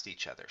past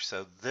each other.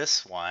 So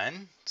this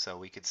one, so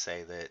we could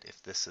say that if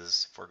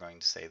we're going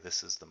to say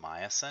this is the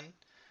myosin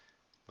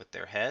with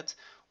their heads,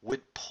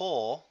 would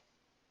pull,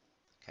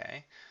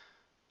 okay,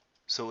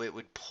 so it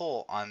would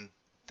pull on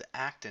the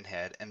actin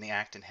head, and the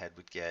actin head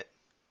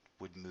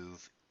would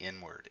move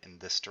inward in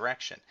this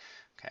direction.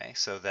 Okay,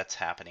 so that's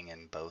happening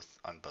on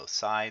both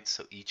sides.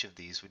 So each of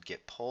these would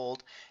get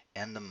pulled,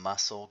 and the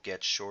muscle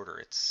gets shorter.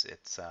 It's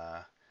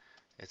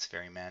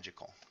very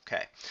magical.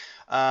 Okay,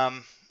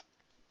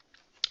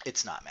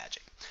 it's not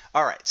magic.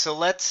 All right, so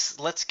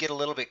let's get a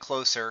little bit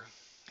closer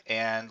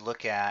and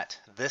look at,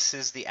 this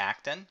is the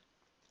actin.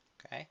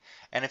 Okay,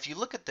 and if you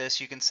look at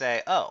this, you can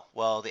say, oh,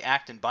 well, the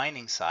actin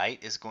binding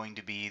site is going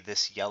to be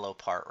this yellow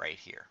part right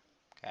here.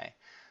 Okay,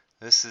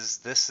 this is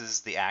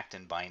the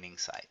actin binding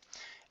site.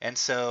 And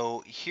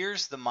so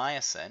here's the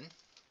myosin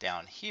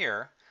down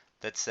here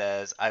that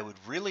says, I would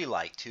really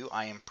like to,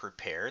 I am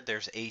prepared,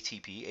 there's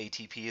ATP,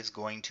 ATP is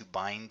going to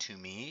bind to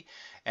me,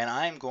 and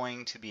I'm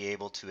going to be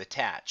able to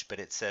attach. But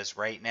it says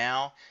right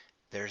now,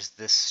 there's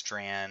this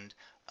strand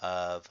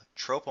of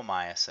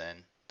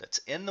tropomyosin that's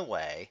in the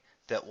way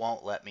that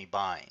won't let me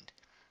bind.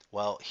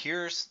 Well,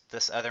 here's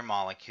this other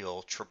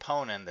molecule,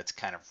 troponin, that's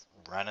kind of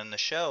running the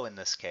show in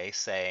this case,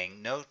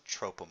 saying, no,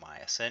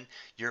 tropomyosin,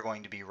 you're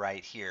going to be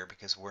right here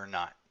because we're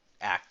not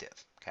active.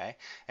 Okay,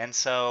 and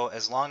so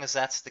as long as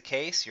that's the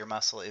case, your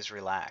muscle is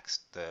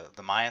relaxed. The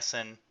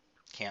myosin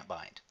can't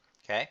bind.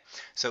 Okay,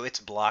 so it's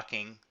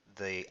blocking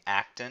the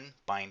actin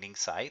binding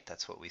site.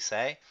 That's what we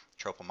say.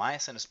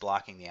 Tropomyosin is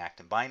blocking the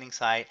actin binding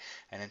site,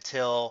 and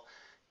until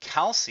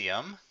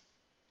calcium,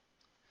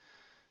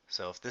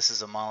 so if this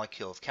is a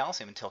molecule of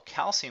calcium, until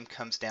calcium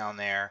comes down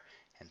there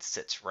and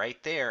sits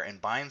right there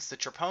and binds the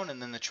troponin,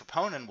 then the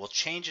troponin will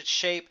change its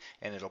shape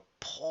and it'll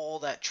pull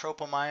that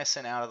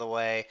tropomyosin out of the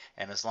way.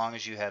 And as long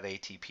as you have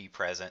ATP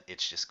present,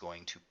 it's just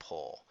going to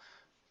pull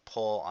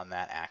on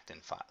that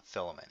actin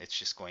filament. It's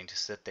just going to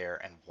sit there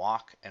and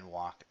walk and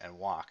walk and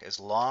walk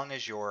as long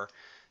as you're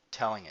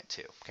telling it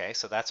to. Okay,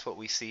 so that's what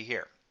we see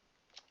here.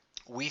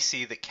 We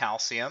see that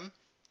calcium,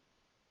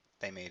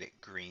 they made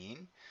it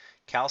green.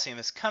 Calcium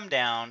has come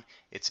down,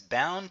 it's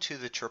bound to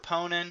the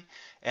troponin,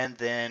 and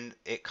then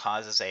it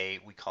causes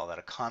we call that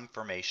a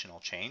conformational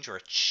change or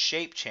a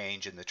shape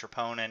change in the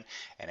troponin,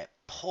 and it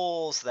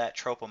pulls that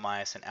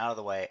tropomyosin out of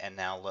the way, and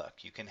now look,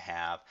 you can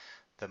have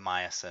the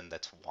myosin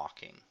that's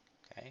walking.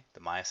 Okay? The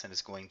myosin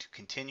is going to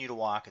continue to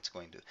walk, it's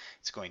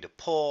going to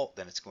pull,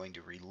 then it's going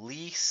to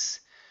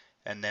release,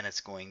 and then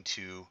it's going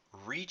to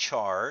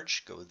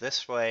recharge, go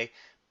this way,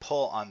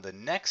 pull on the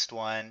next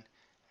one,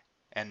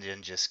 and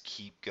then just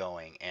keep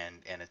going,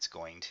 and it's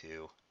going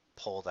to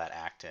pull that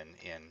actin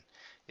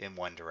in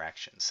one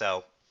direction.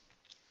 So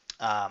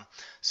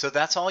so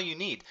that's all you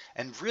need.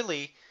 And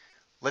really,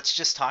 let's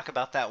just talk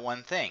about that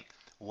one thing.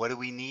 What do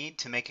we need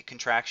to make a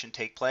contraction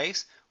take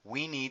place?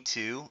 We need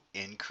to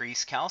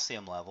increase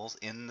calcium levels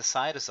in the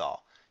cytosol.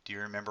 Do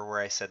you remember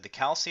where I said the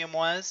calcium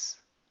was?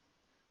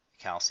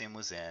 The calcium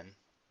was in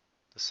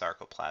the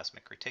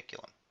sarcoplasmic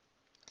reticulum.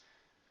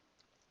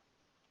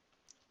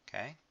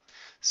 Okay?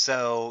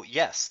 So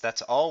yes,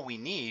 that's all we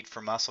need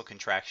for muscle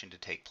contraction to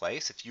take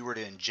place. If you were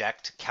to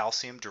inject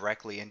calcium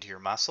directly into your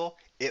muscle,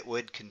 it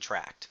would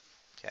contract,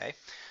 okay,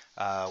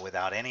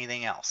 without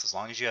anything else. As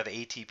long as you have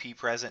ATP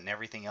present and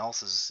everything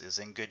else is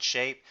in good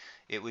shape,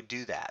 it would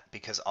do that,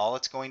 because all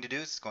it's going to do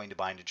is it's going to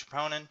bind to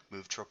troponin,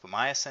 move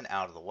tropomyosin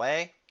out of the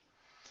way,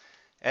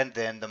 and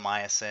then the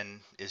myosin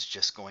is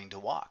just going to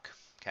walk,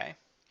 okay?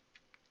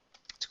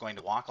 It's going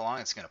to walk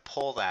along, it's going to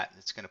pull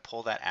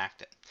that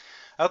actin.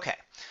 Okay,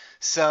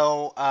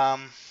 so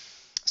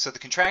so the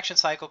contraction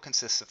cycle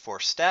consists of 4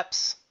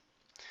 steps: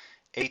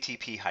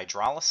 ATP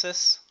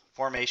hydrolysis,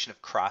 formation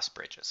of cross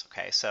bridges.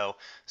 Okay, so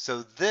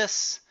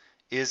this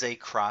is a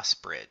cross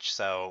bridge.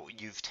 So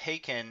you've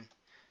taken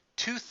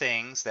 2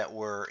 things that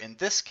were, in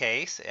this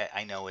case,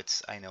 I know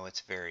it's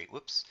very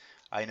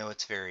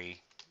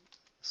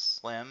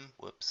slim.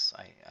 Whoops,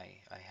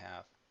 I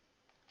have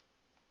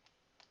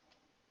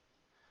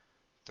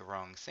the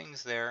wrong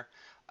things there.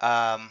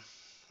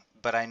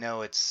 But I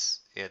know it's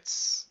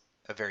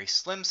a very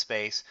slim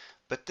space,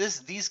 but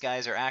these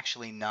guys are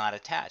actually not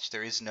attached.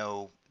 There is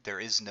no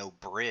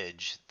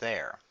bridge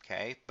there,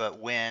 okay? But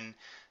when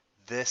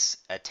this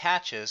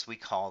attaches, we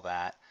call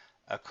that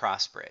a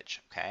cross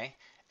bridge, okay?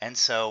 And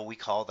so we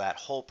call that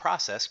whole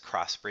process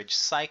cross bridge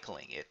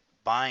cycling. It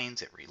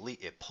binds,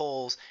 it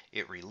pulls,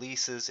 it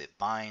releases, it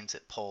binds,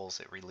 it pulls,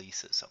 it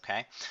releases,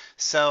 okay?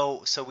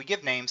 So we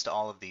give names to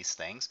all of these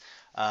things.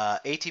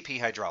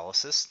 ATP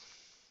hydrolysis,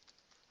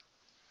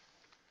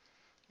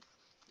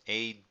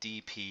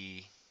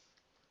 ADP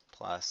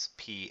plus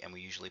P, and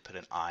we usually put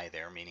an I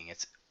there, meaning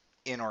it's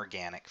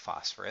inorganic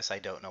phosphorus. I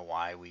don't know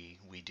why we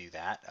do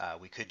that.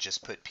 We could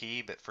just put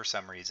P, but for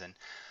some reason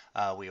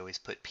we always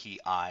put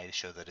PI to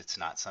show that it's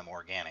not some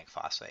organic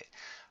phosphate.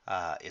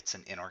 It's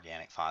an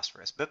inorganic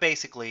phosphorus. But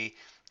basically,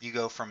 you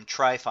go from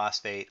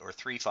triphosphate or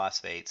 3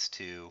 phosphates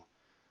to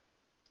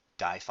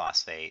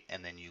diphosphate,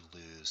 and then you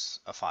lose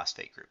a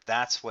phosphate group.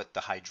 That's what the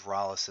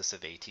hydrolysis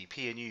of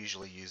ATP, and you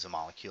usually use a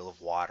molecule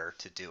of water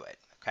to do it.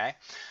 Okay,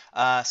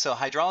 so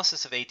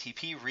hydrolysis of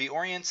ATP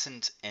reorients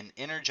and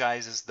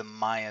energizes the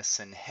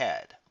myosin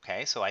head.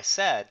 Okay, so I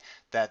said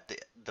that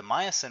the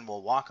myosin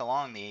will walk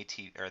along the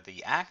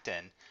the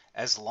actin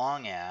as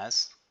long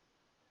as,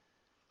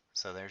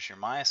 so there's your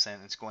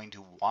myosin, it's going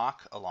to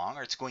walk along,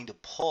 or it's going to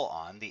pull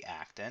on the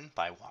actin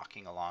by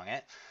walking along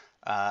it,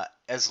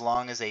 as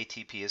long as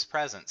ATP is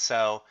present.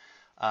 So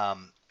the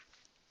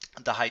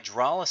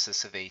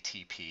hydrolysis of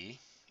ATP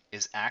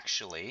is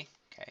actually,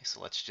 okay,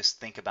 so let's just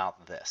think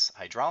about this.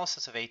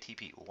 Hydrolysis of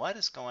ATP, what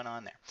is going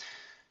on there?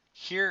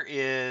 Here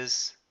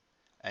is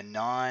a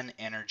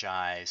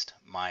non-energized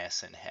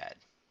myosin head,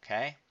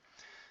 okay?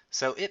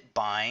 So it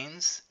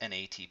binds an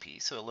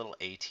ATP, so a little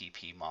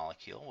ATP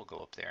molecule will go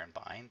up there and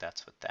bind.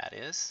 That's what that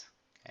is,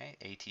 okay?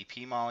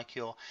 ATP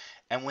molecule.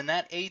 And when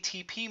that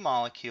ATP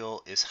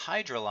molecule is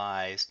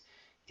hydrolyzed,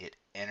 it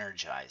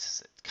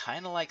energizes it,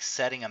 kind of like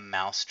setting a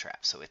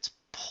mousetrap. So it's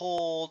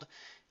pulled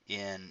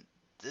in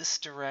this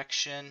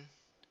direction,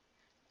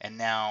 and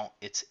now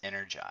it's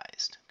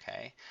energized,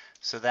 okay?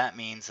 So that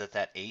means that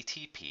that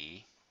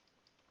ATP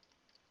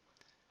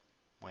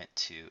went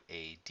to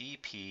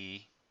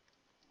ADP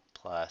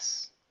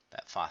plus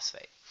that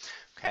phosphate,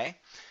 okay?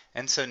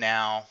 And so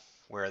now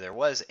where there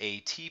was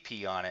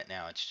ATP on it,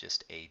 now it's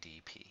just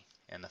ADP,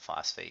 and the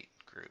phosphate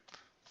group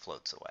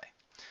floats away,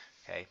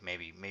 okay?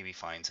 Maybe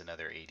finds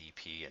another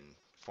ADP and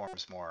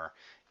forms more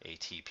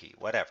ATP,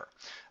 whatever.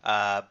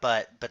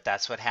 But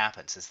that's what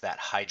happens, is that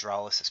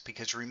hydrolysis.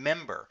 Because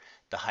remember,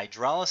 the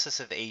hydrolysis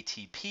of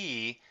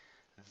ATP,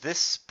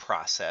 this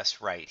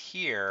process right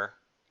here,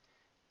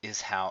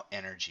 is how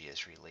energy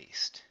is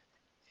released.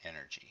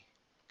 Energy.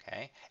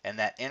 Okay? And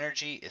that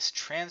energy is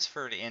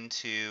transferred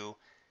into,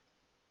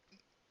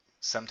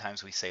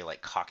 sometimes we say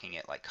like cocking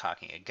it, like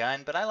cocking a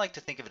gun, but I like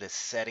to think of it as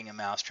setting a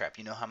mousetrap.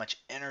 You know how much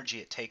energy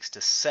it takes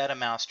to set a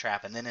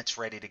mousetrap, and then it's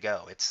ready to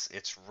go.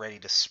 It's ready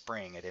to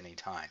spring at any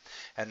time.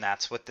 And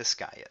that's what this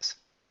guy is.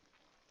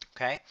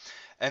 Okay?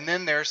 And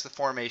then there's the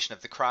formation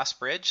of the cross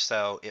bridge.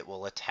 So it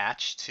will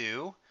attach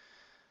to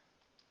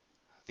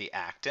the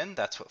actin.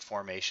 That's what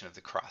formation of the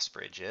cross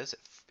bridge is.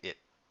 It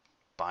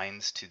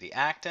binds to the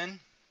actin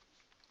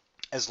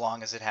as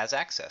long as it has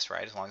access,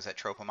 right? As long as that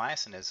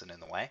tropomyosin isn't in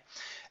the way.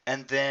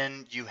 And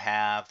then you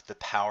have the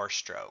power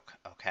stroke,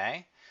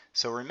 okay?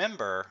 So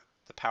remember,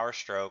 the power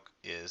stroke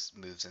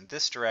moves in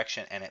this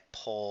direction, and it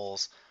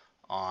pulls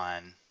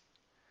on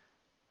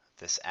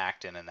this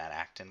actin, and that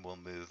actin will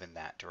move in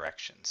that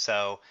direction.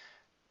 So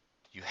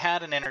you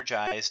had an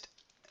energized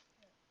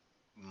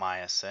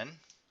myosin,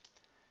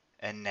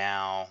 and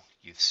now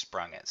you've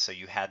sprung it. So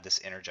you had this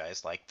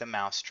energized like the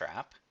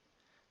mousetrap,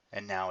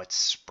 and now it's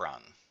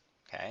sprung,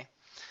 okay?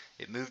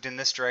 It moved in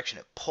this direction.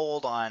 It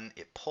pulled on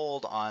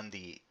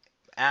the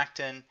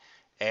actin,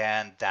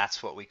 and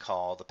that's what we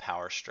call the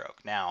power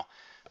stroke. Now,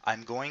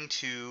 I'm going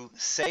to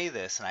say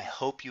this, and I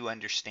hope you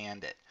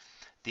understand it.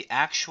 The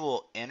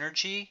actual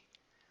energy,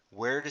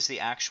 where does the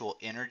actual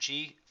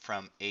energy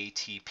from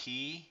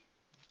ATP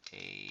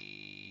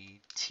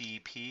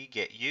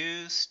get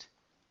used?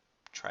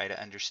 Try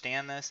to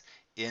understand this.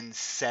 In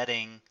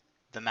setting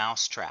the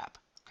mousetrap,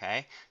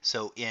 okay?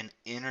 So in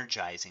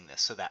energizing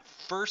this. So that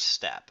first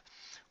step,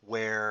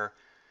 where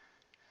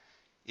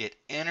it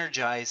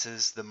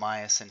energizes the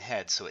myosin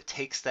head. So it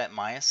takes that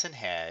myosin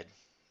head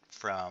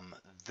from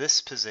this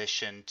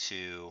position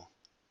to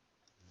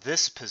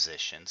this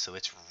position, so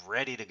it's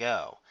ready to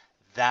go.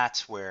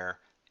 That's where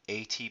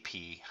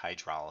ATP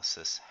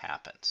hydrolysis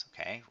happens,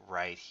 okay?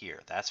 Right here.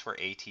 That's where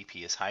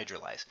ATP is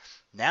hydrolyzed.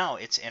 Now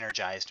it's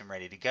energized and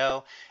ready to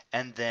go,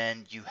 and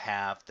then you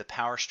have the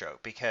power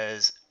stroke,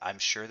 because I'm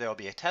sure there'll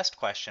be a test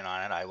question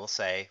on it. I will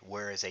say,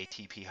 where is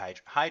ATP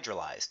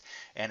hydrolyzed?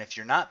 And if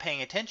you're not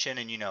paying attention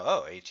and you know,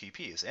 oh,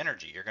 ATP is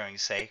energy, you're going to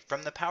say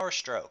from the power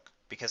stroke,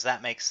 because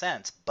that makes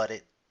sense, but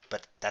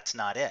that's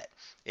not it.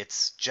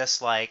 It's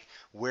just like,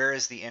 where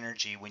is the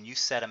energy when you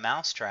set a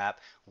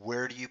mousetrap?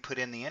 Where do you put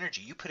in the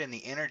energy? You put in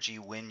the energy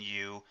when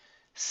you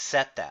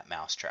set that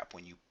mousetrap,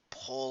 when you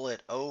pull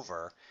it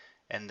over,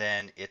 and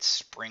then it's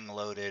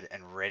spring-loaded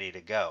and ready to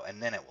go,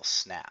 and then it will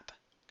snap.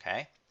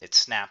 Okay? It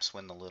snaps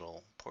when the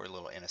poor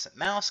little innocent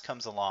mouse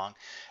comes along,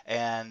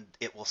 and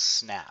it will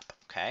snap.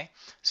 Okay?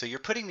 So you're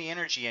putting the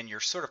energy in, you're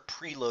sort of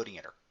preloading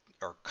it,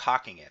 or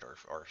cocking it,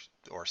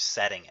 or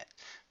setting it.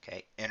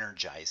 Okay,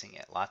 energizing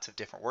it. Lots of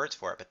different words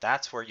for it, but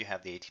that's where you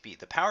have the ATP.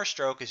 The power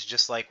stroke is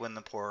just like when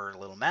the poor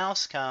little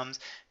mouse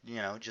comes,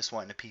 just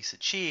wanting a piece of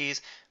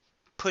cheese,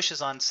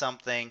 pushes on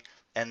something,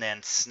 and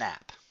then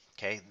snap.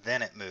 Okay,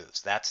 then it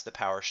moves. That's the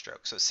power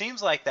stroke. So it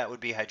seems like that would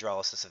be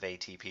hydrolysis of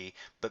ATP,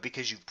 but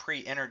because you've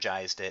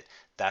pre-energized it,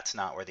 that's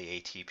not where the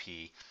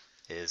ATP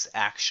is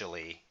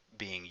actually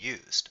being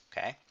used.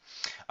 Okay,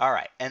 all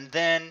right, and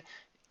then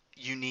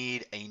you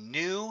need a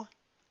new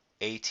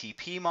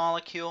ATP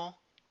molecule.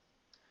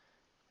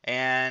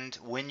 And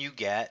when you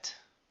get,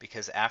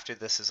 because after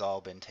this has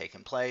all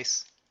taken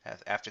place,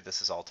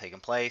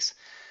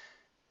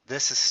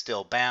 this is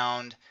still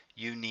bound,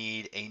 you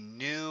need a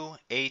new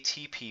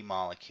ATP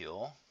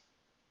molecule.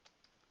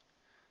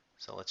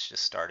 So let's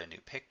just start a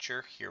new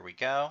picture. Here we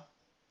go.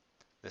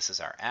 This is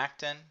our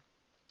actin.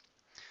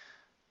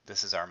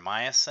 This is our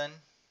myosin.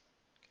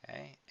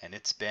 Okay, and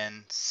it's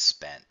been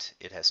spent.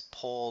 It has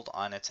pulled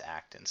on its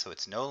actin, so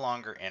it's no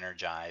longer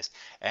energized,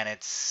 and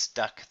it's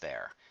stuck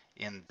there.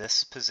 In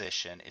this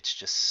position, it's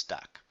just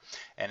stuck.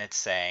 And it's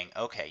saying,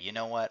 okay, you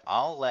know what?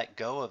 I'll let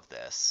go of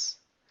this,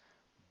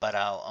 but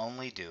I'll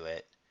only do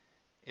it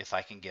if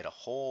I can get a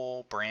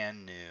whole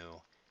brand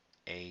new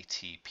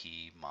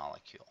ATP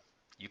molecule.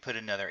 You put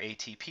another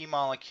ATP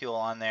molecule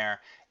on there,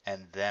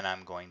 and then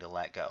I'm going to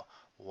let go.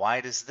 Why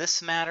does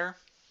this matter?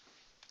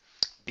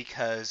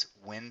 Because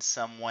when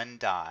someone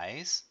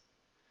dies,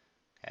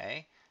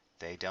 okay,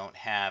 they don't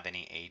have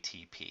any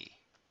ATP.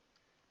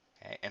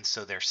 Okay, and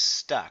so they're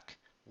stuck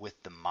with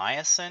the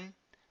myosin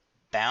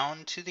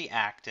bound to the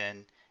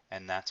actin,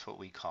 and that's what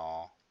we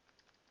call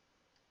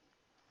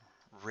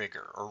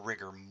rigor, or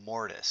rigor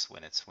mortis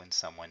when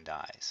someone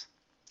dies.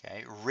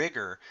 Okay,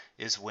 rigor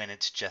is when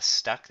it's just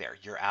stuck there.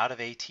 You're out of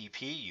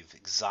ATP, you've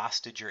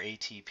exhausted your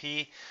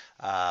ATP,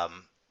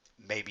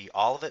 maybe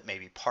all of it,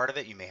 maybe part of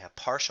it, you may have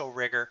partial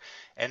rigor,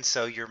 and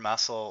so your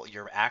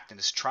actin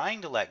is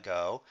trying to let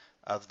go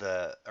of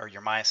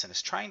your myosin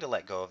is trying to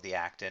let go of the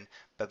actin,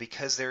 but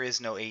because there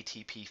is no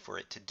ATP for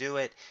it to do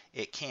it,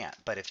 it can't.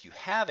 But if you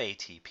have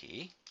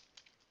ATP,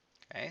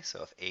 okay,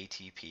 so if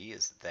ATP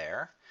is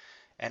there,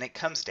 and it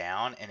comes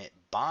down and it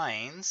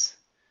binds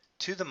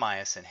to the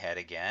myosin head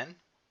again,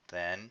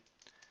 then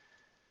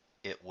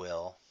it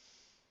will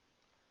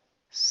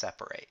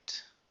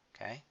separate.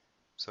 Okay,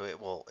 so it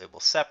will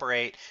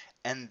separate,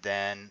 and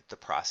then the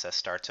process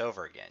starts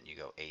over again. You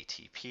go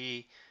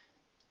ATP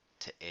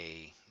to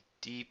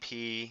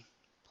ADP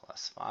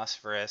plus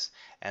phosphorus,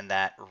 and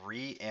that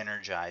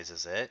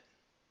re-energizes it.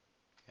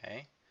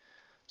 Okay,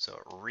 so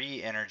it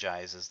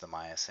re-energizes the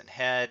myosin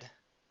head.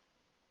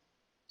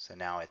 So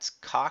now it's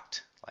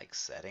cocked, like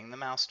setting the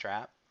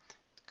mousetrap,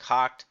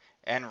 cocked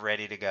and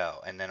ready to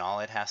go. And then all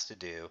it has to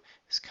do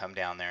is come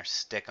down there,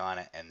 stick on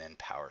it, and then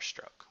power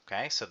stroke.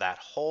 Okay, so that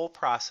whole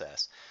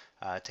process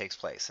takes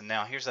place. And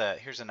now here's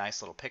a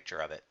nice little picture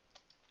of it.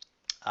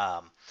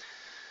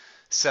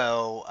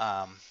 So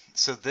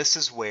this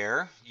is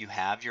where you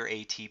have your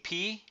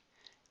ATP,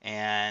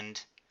 and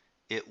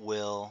it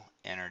will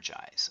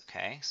energize.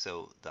 Okay,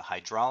 so the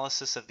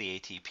hydrolysis of the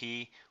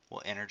ATP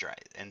will energize,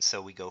 and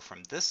so we go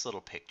from this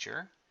little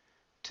picture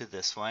to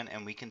this one,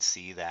 and we can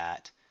see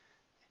that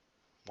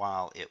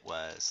while it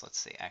was, let's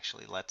see,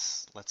 actually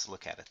let's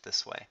look at it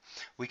this way.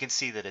 We can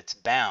see that it's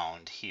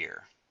bound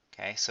here.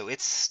 Okay, so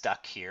it's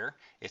stuck here.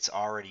 It's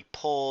already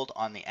pulled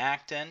on the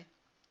actin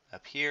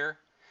up here,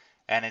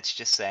 and it's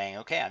just saying,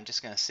 okay, I'm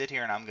just going to sit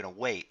here and I'm going to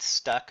wait,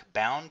 stuck,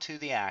 bound to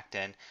the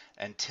actin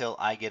until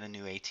I get a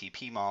new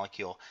ATP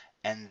molecule,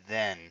 and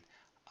then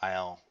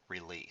I'll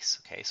release.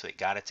 Okay, so it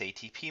got its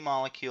ATP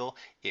molecule,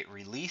 it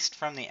released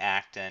from the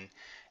actin,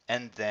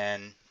 and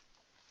then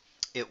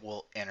it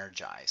will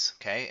energize.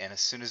 Okay, and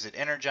as soon as it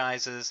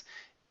energizes,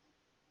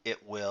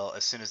 it will,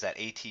 as soon as that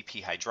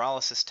ATP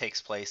hydrolysis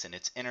takes place and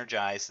it's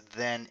energized,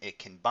 then it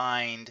can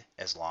bind,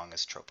 as long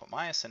as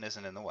tropomyosin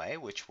isn't in the way,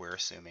 which we're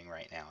assuming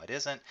right now it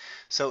isn't.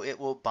 So it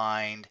will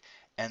bind,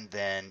 and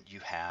then you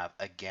have,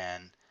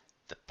 again,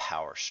 the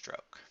power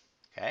stroke.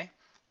 Okay,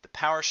 the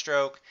power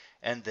stroke,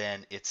 and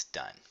then it's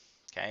done.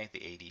 Okay, the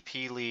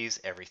ADP leaves,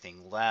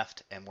 everything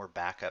left, and we're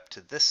back up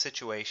to this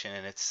situation,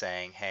 and it's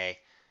saying, hey,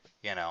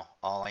 you know,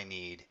 all I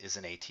need is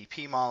an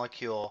ATP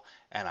molecule,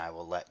 and I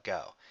will let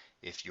go.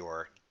 If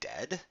you're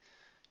dead,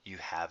 you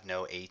have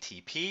no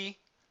ATP,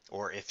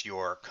 or if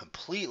you're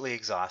completely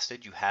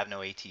exhausted, you have no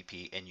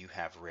ATP and you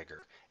have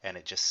rigor, and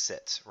it just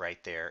sits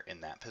right there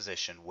in that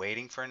position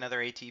waiting for another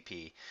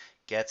ATP,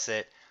 gets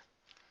it,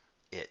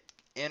 it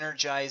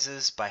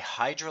energizes by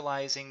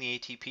hydrolyzing the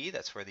ATP,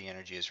 that's where the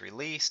energy is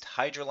released,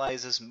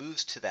 hydrolyzes,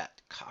 moves to that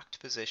cocked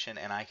position,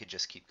 and I could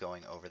just keep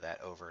going over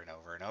that over and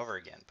over and over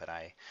again, but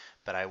I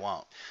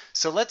won't.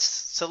 So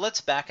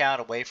let's back out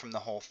away from the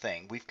whole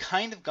thing. We've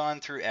kind of gone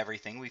through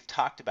everything, we've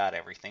talked about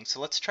everything, so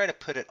let's try to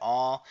put it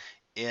all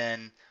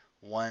in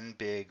one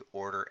big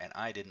order, and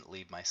I didn't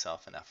leave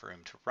myself enough room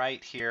to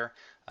write here,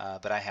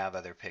 but I have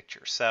other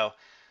pictures. So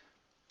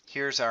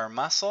here's our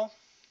muscle.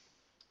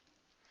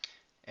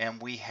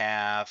 And we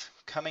have,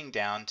 coming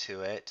down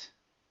to it,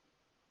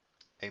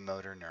 a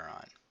motor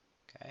neuron.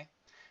 Okay,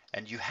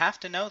 and you have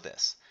to know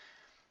this.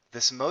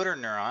 This motor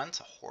neuron's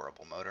a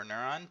horrible motor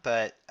neuron,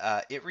 but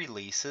it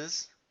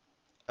releases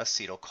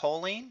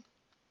acetylcholine.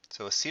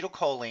 So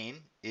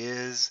acetylcholine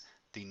is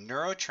the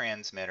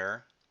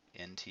neurotransmitter,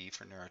 NT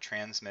for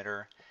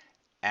neurotransmitter,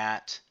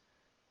 at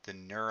the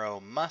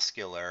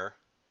neuromuscular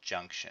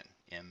junction,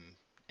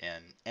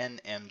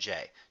 NMJ.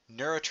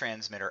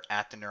 Neurotransmitter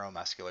at the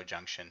neuromuscular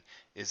junction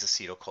is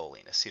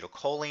acetylcholine.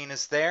 Acetylcholine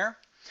is there,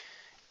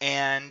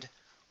 and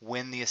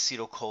when the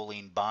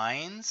acetylcholine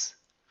binds,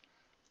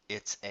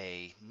 it's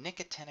a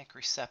nicotinic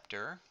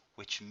receptor,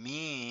 which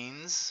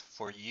means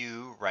for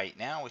you right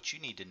now, what you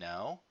need to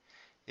know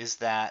is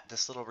that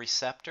this little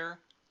receptor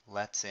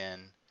lets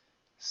in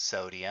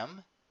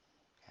sodium.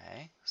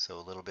 Okay, so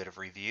a little bit of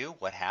review.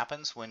 What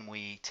happens when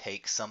we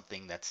take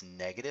something that's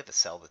negative, a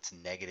cell that's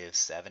negative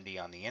 70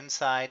 on the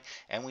inside,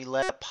 and we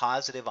let a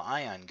positive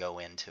ion go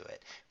into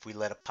it? If we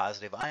let a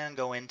positive ion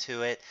go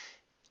into it,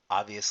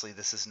 obviously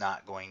this is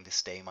not going to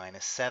stay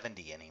minus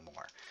 70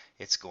 anymore.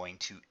 It's going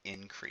to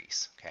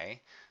increase.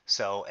 Okay,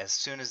 so as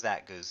soon as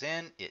that goes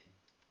in, the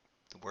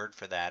word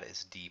for that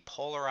is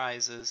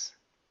depolarizes,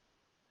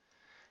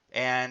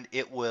 and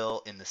it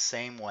will, in the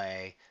same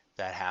way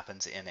that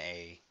happens in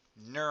a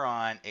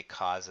neuron, it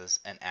causes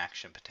an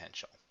action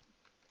potential.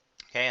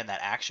 Okay, and that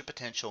action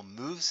potential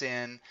moves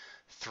in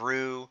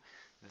through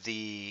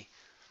the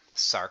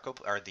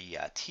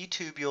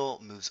T-tubule,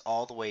 moves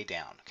all the way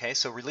down. Okay,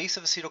 so release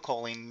of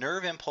acetylcholine,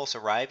 nerve impulse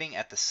arriving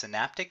at the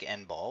synaptic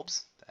end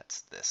bulbs,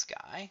 that's this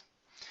guy,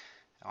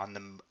 on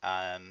the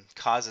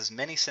causes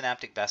many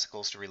synaptic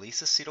vesicles to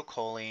release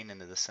acetylcholine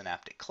into the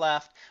synaptic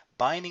cleft,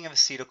 binding of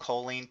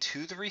acetylcholine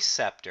to the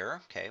receptor,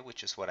 okay,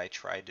 which is what I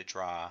tried to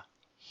draw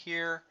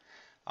here,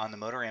 on the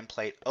motor end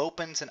plate,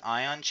 opens an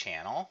ion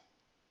channel.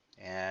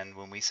 And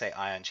when we say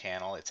ion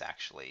channel, it's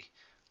actually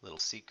a little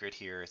secret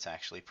here. It's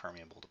actually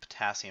permeable to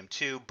potassium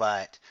too,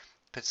 but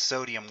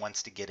sodium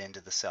wants to get into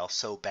the cell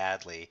so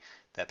badly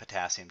that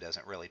potassium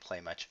doesn't really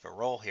play much of a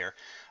role here.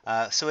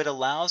 So it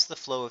allows the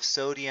flow of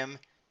sodium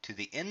to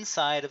the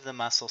inside of the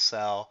muscle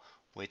cell,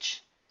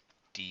 which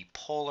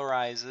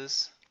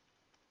depolarizes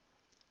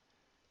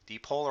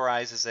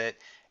it,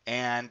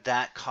 and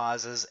that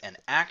causes an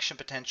action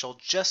potential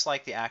just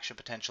like the action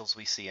potentials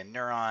we see in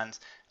neurons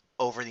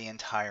over the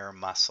entire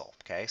muscle.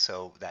 Okay,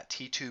 so that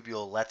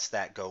T-tubule lets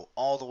that go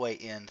all the way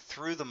in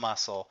through the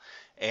muscle,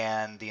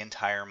 and the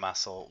entire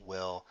muscle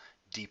will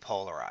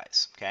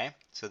depolarize. Okay,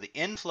 so the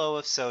inflow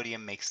of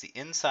sodium makes the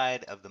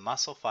inside of the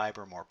muscle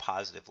fiber more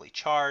positively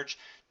charged,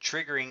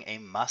 triggering a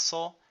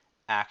muscle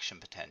action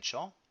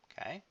potential.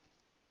 Okay,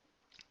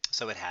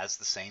 so it has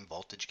the same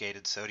voltage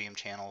gated sodium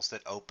channels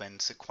that open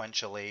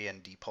sequentially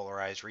and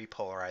depolarize,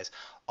 repolarize,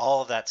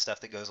 all of that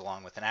stuff that goes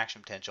along with an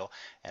action potential,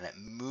 and it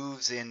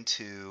moves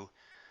into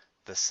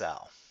the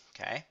cell.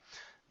 Okay,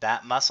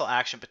 that muscle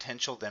action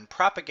potential then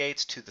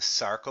propagates to the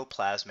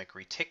sarcoplasmic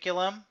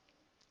reticulum.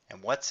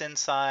 And what's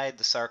inside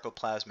the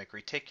sarcoplasmic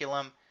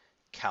reticulum?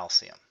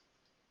 Calcium.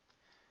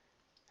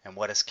 And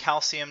what does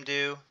calcium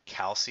do?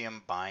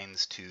 Calcium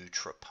binds to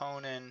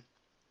troponin,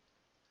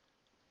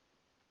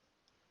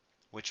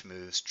 which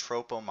moves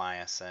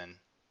tropomyosin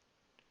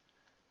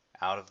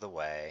out of the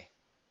way.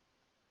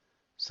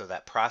 So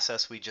that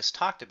process we just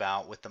talked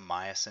about with the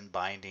myosin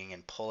binding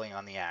and pulling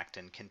on the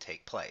actin can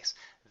take place.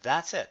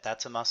 That's it.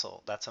 That's a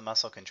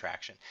muscle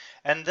contraction.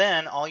 And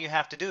then all you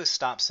have to do is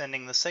stop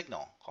sending the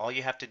signal. All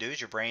you have to do is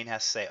your brain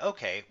has to say,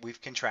 okay,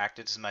 we've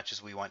contracted as much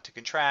as we want to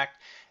contract,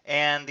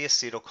 and the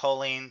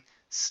acetylcholine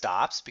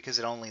stops because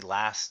it only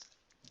lasts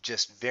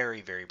just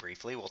very, very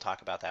briefly. We'll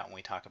talk about that when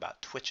we talk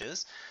about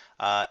twitches.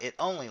 It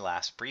only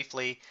lasts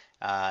briefly.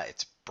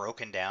 It's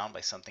broken down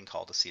by something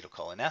called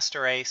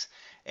acetylcholinesterase,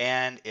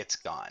 and it's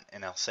gone.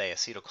 And I'll say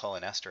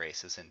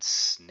acetylcholinesterase is in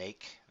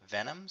snake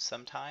venom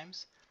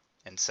sometimes.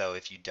 And so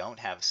if you don't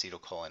have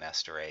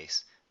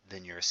acetylcholinesterase,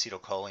 then your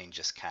acetylcholine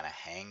just kind of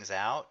hangs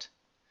out.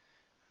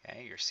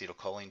 Okay, your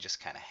acetylcholine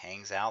just kind of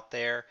hangs out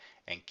there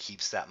and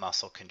keeps that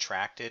muscle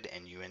contracted,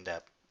 and you end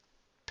up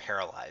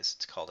paralyzed.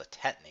 It's called a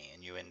tetany,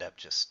 and you end up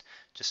just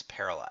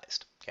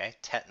paralyzed. Okay,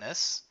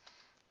 tetanus,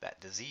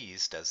 that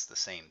disease, does the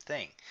same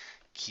thing.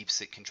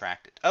 Keeps it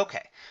contracted.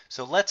 Okay,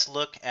 so let's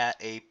look at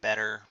a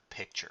better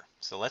picture.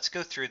 So let's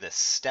go through this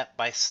step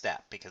by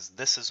step, because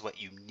this is what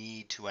you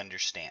need to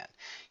understand.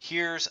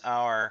 Here's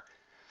our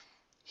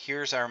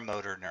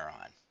motor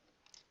neuron.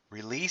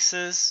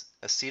 Releases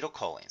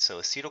acetylcholine. So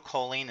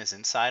acetylcholine is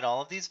inside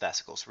all of these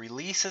vesicles.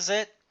 Releases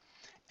it,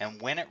 and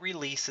when it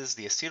releases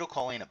the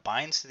acetylcholine, it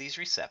binds to these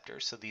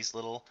receptors. So these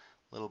little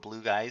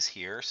blue guys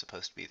here are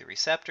supposed to be the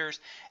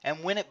receptors.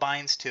 And when it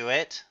binds to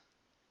it,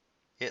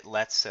 it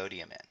lets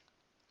sodium in.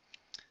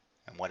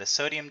 And what does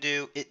sodium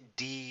do? It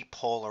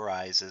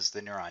depolarizes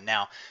the neuron.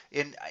 Now,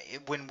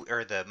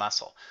 or the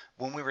muscle.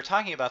 When we were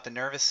talking about the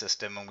nervous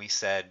system and we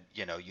said,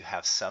 you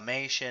have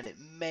summation, it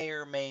may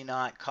or may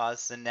not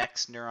cause the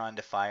next neuron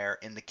to fire.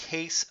 In the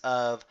case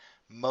of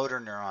motor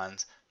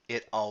neurons,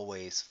 it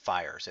always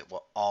fires. It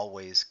will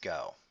always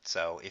go.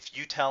 So if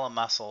you tell a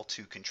muscle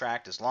to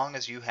contract, as long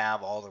as you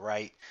have all the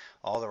right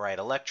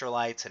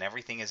electrolytes and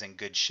everything is in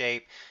good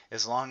shape,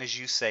 as long as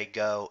you say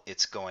go,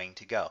 it's going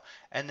to go.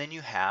 And then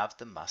you have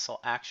the muscle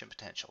action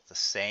potential, the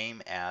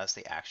same as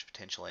the action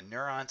potential in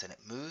neurons, and it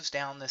moves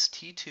down this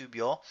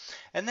T-tubule,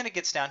 and then it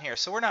gets down here.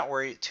 So we're not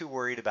too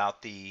worried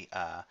about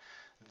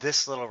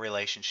this little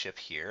relationship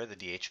here, the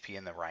DHP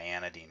and the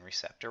ryanodine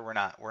receptor. We're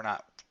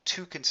not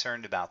too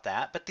concerned about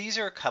that. But these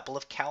are a couple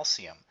of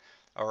calcium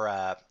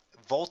or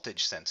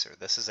voltage sensor.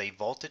 This is a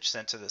voltage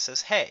sensor that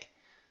says, hey.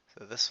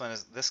 So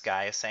this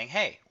guy is saying,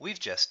 hey, we've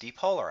just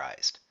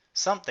depolarized.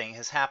 Something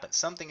has happened.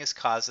 Something has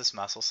caused this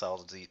muscle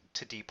cell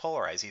to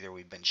depolarize. Either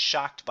we've been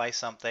shocked by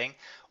something,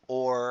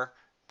 or,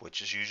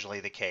 which is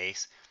usually the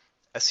case,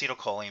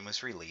 acetylcholine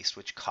was released,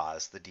 which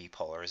caused the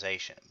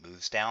depolarization. It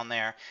moves down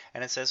there,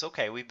 and it says,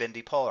 okay, we've been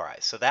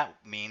depolarized. So that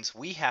means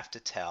we have to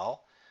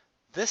tell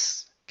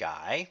this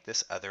guy,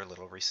 this other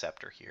little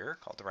receptor here,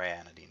 called the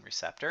ryanodine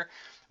receptor,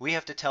 we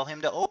have to tell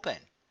him to open.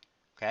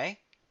 Okay?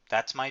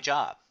 That's my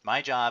job.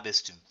 My job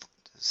is to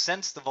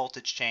sense the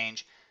voltage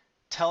change,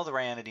 tell the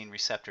ryanodine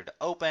receptor to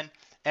open,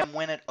 and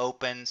when it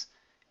opens,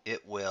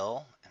 it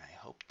will, and I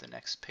hope the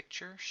next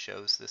picture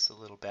shows this a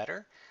little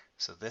better.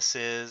 So this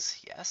is,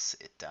 yes,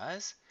 it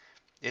does.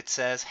 It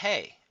says,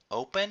 hey,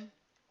 open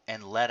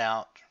and let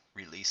out,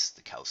 release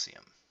the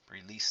calcium,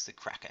 release the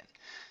kraken.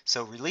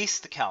 So release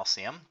the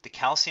calcium. The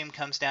calcium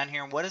comes down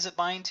here, and what does it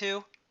bind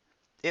to?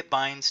 It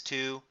binds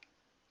to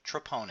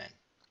troponin.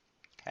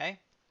 Okay?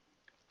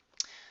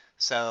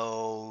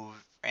 So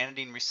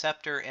ryanodine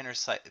receptor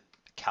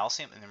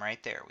calcium, and then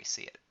right there we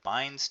see it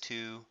binds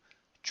to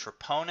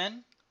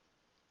troponin,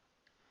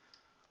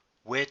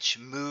 which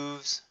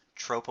moves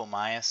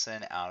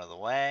tropomyosin out of the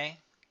way.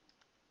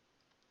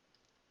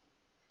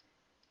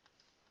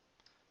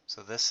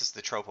 So this is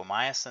the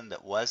tropomyosin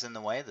that was in the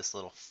way, this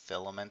little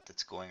filament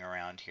that's going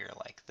around here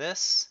like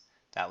this.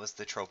 That was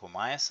the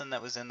tropomyosin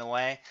that was in the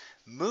way,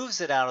 moves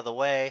it out of the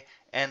way,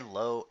 and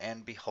lo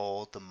and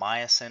behold, the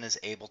myosin is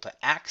able to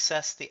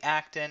access the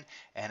actin,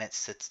 and it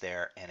sits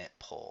there and it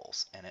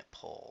pulls and it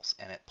pulls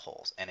and it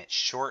pulls, and it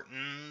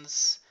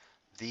shortens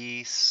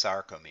the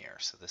sarcomere.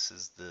 So this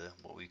is the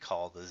what we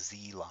call the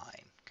Z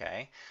line.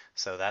 Okay,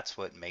 so that's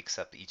what makes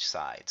up each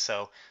side.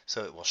 So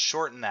it will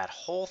shorten that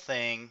whole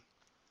thing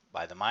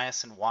by the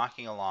myosin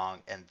walking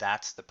along, and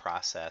that's the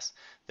process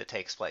that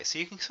takes place. So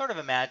you can sort of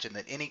imagine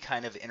that any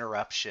kind of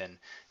interruption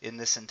in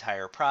this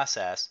entire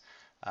process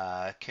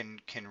can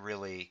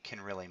really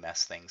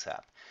mess things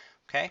up.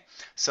 Okay,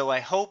 so I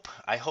hope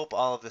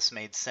all of this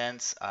made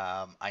sense.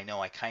 I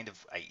know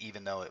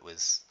even though it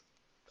was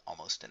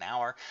almost an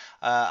hour,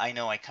 I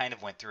know I kind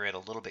of went through it a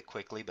little bit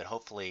quickly, but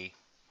hopefully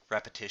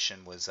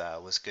repetition was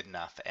good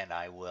enough, and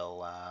I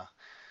will.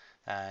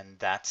 And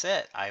that's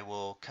it. I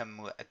will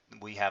come.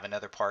 We have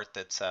another part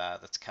that's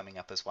coming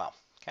up as well.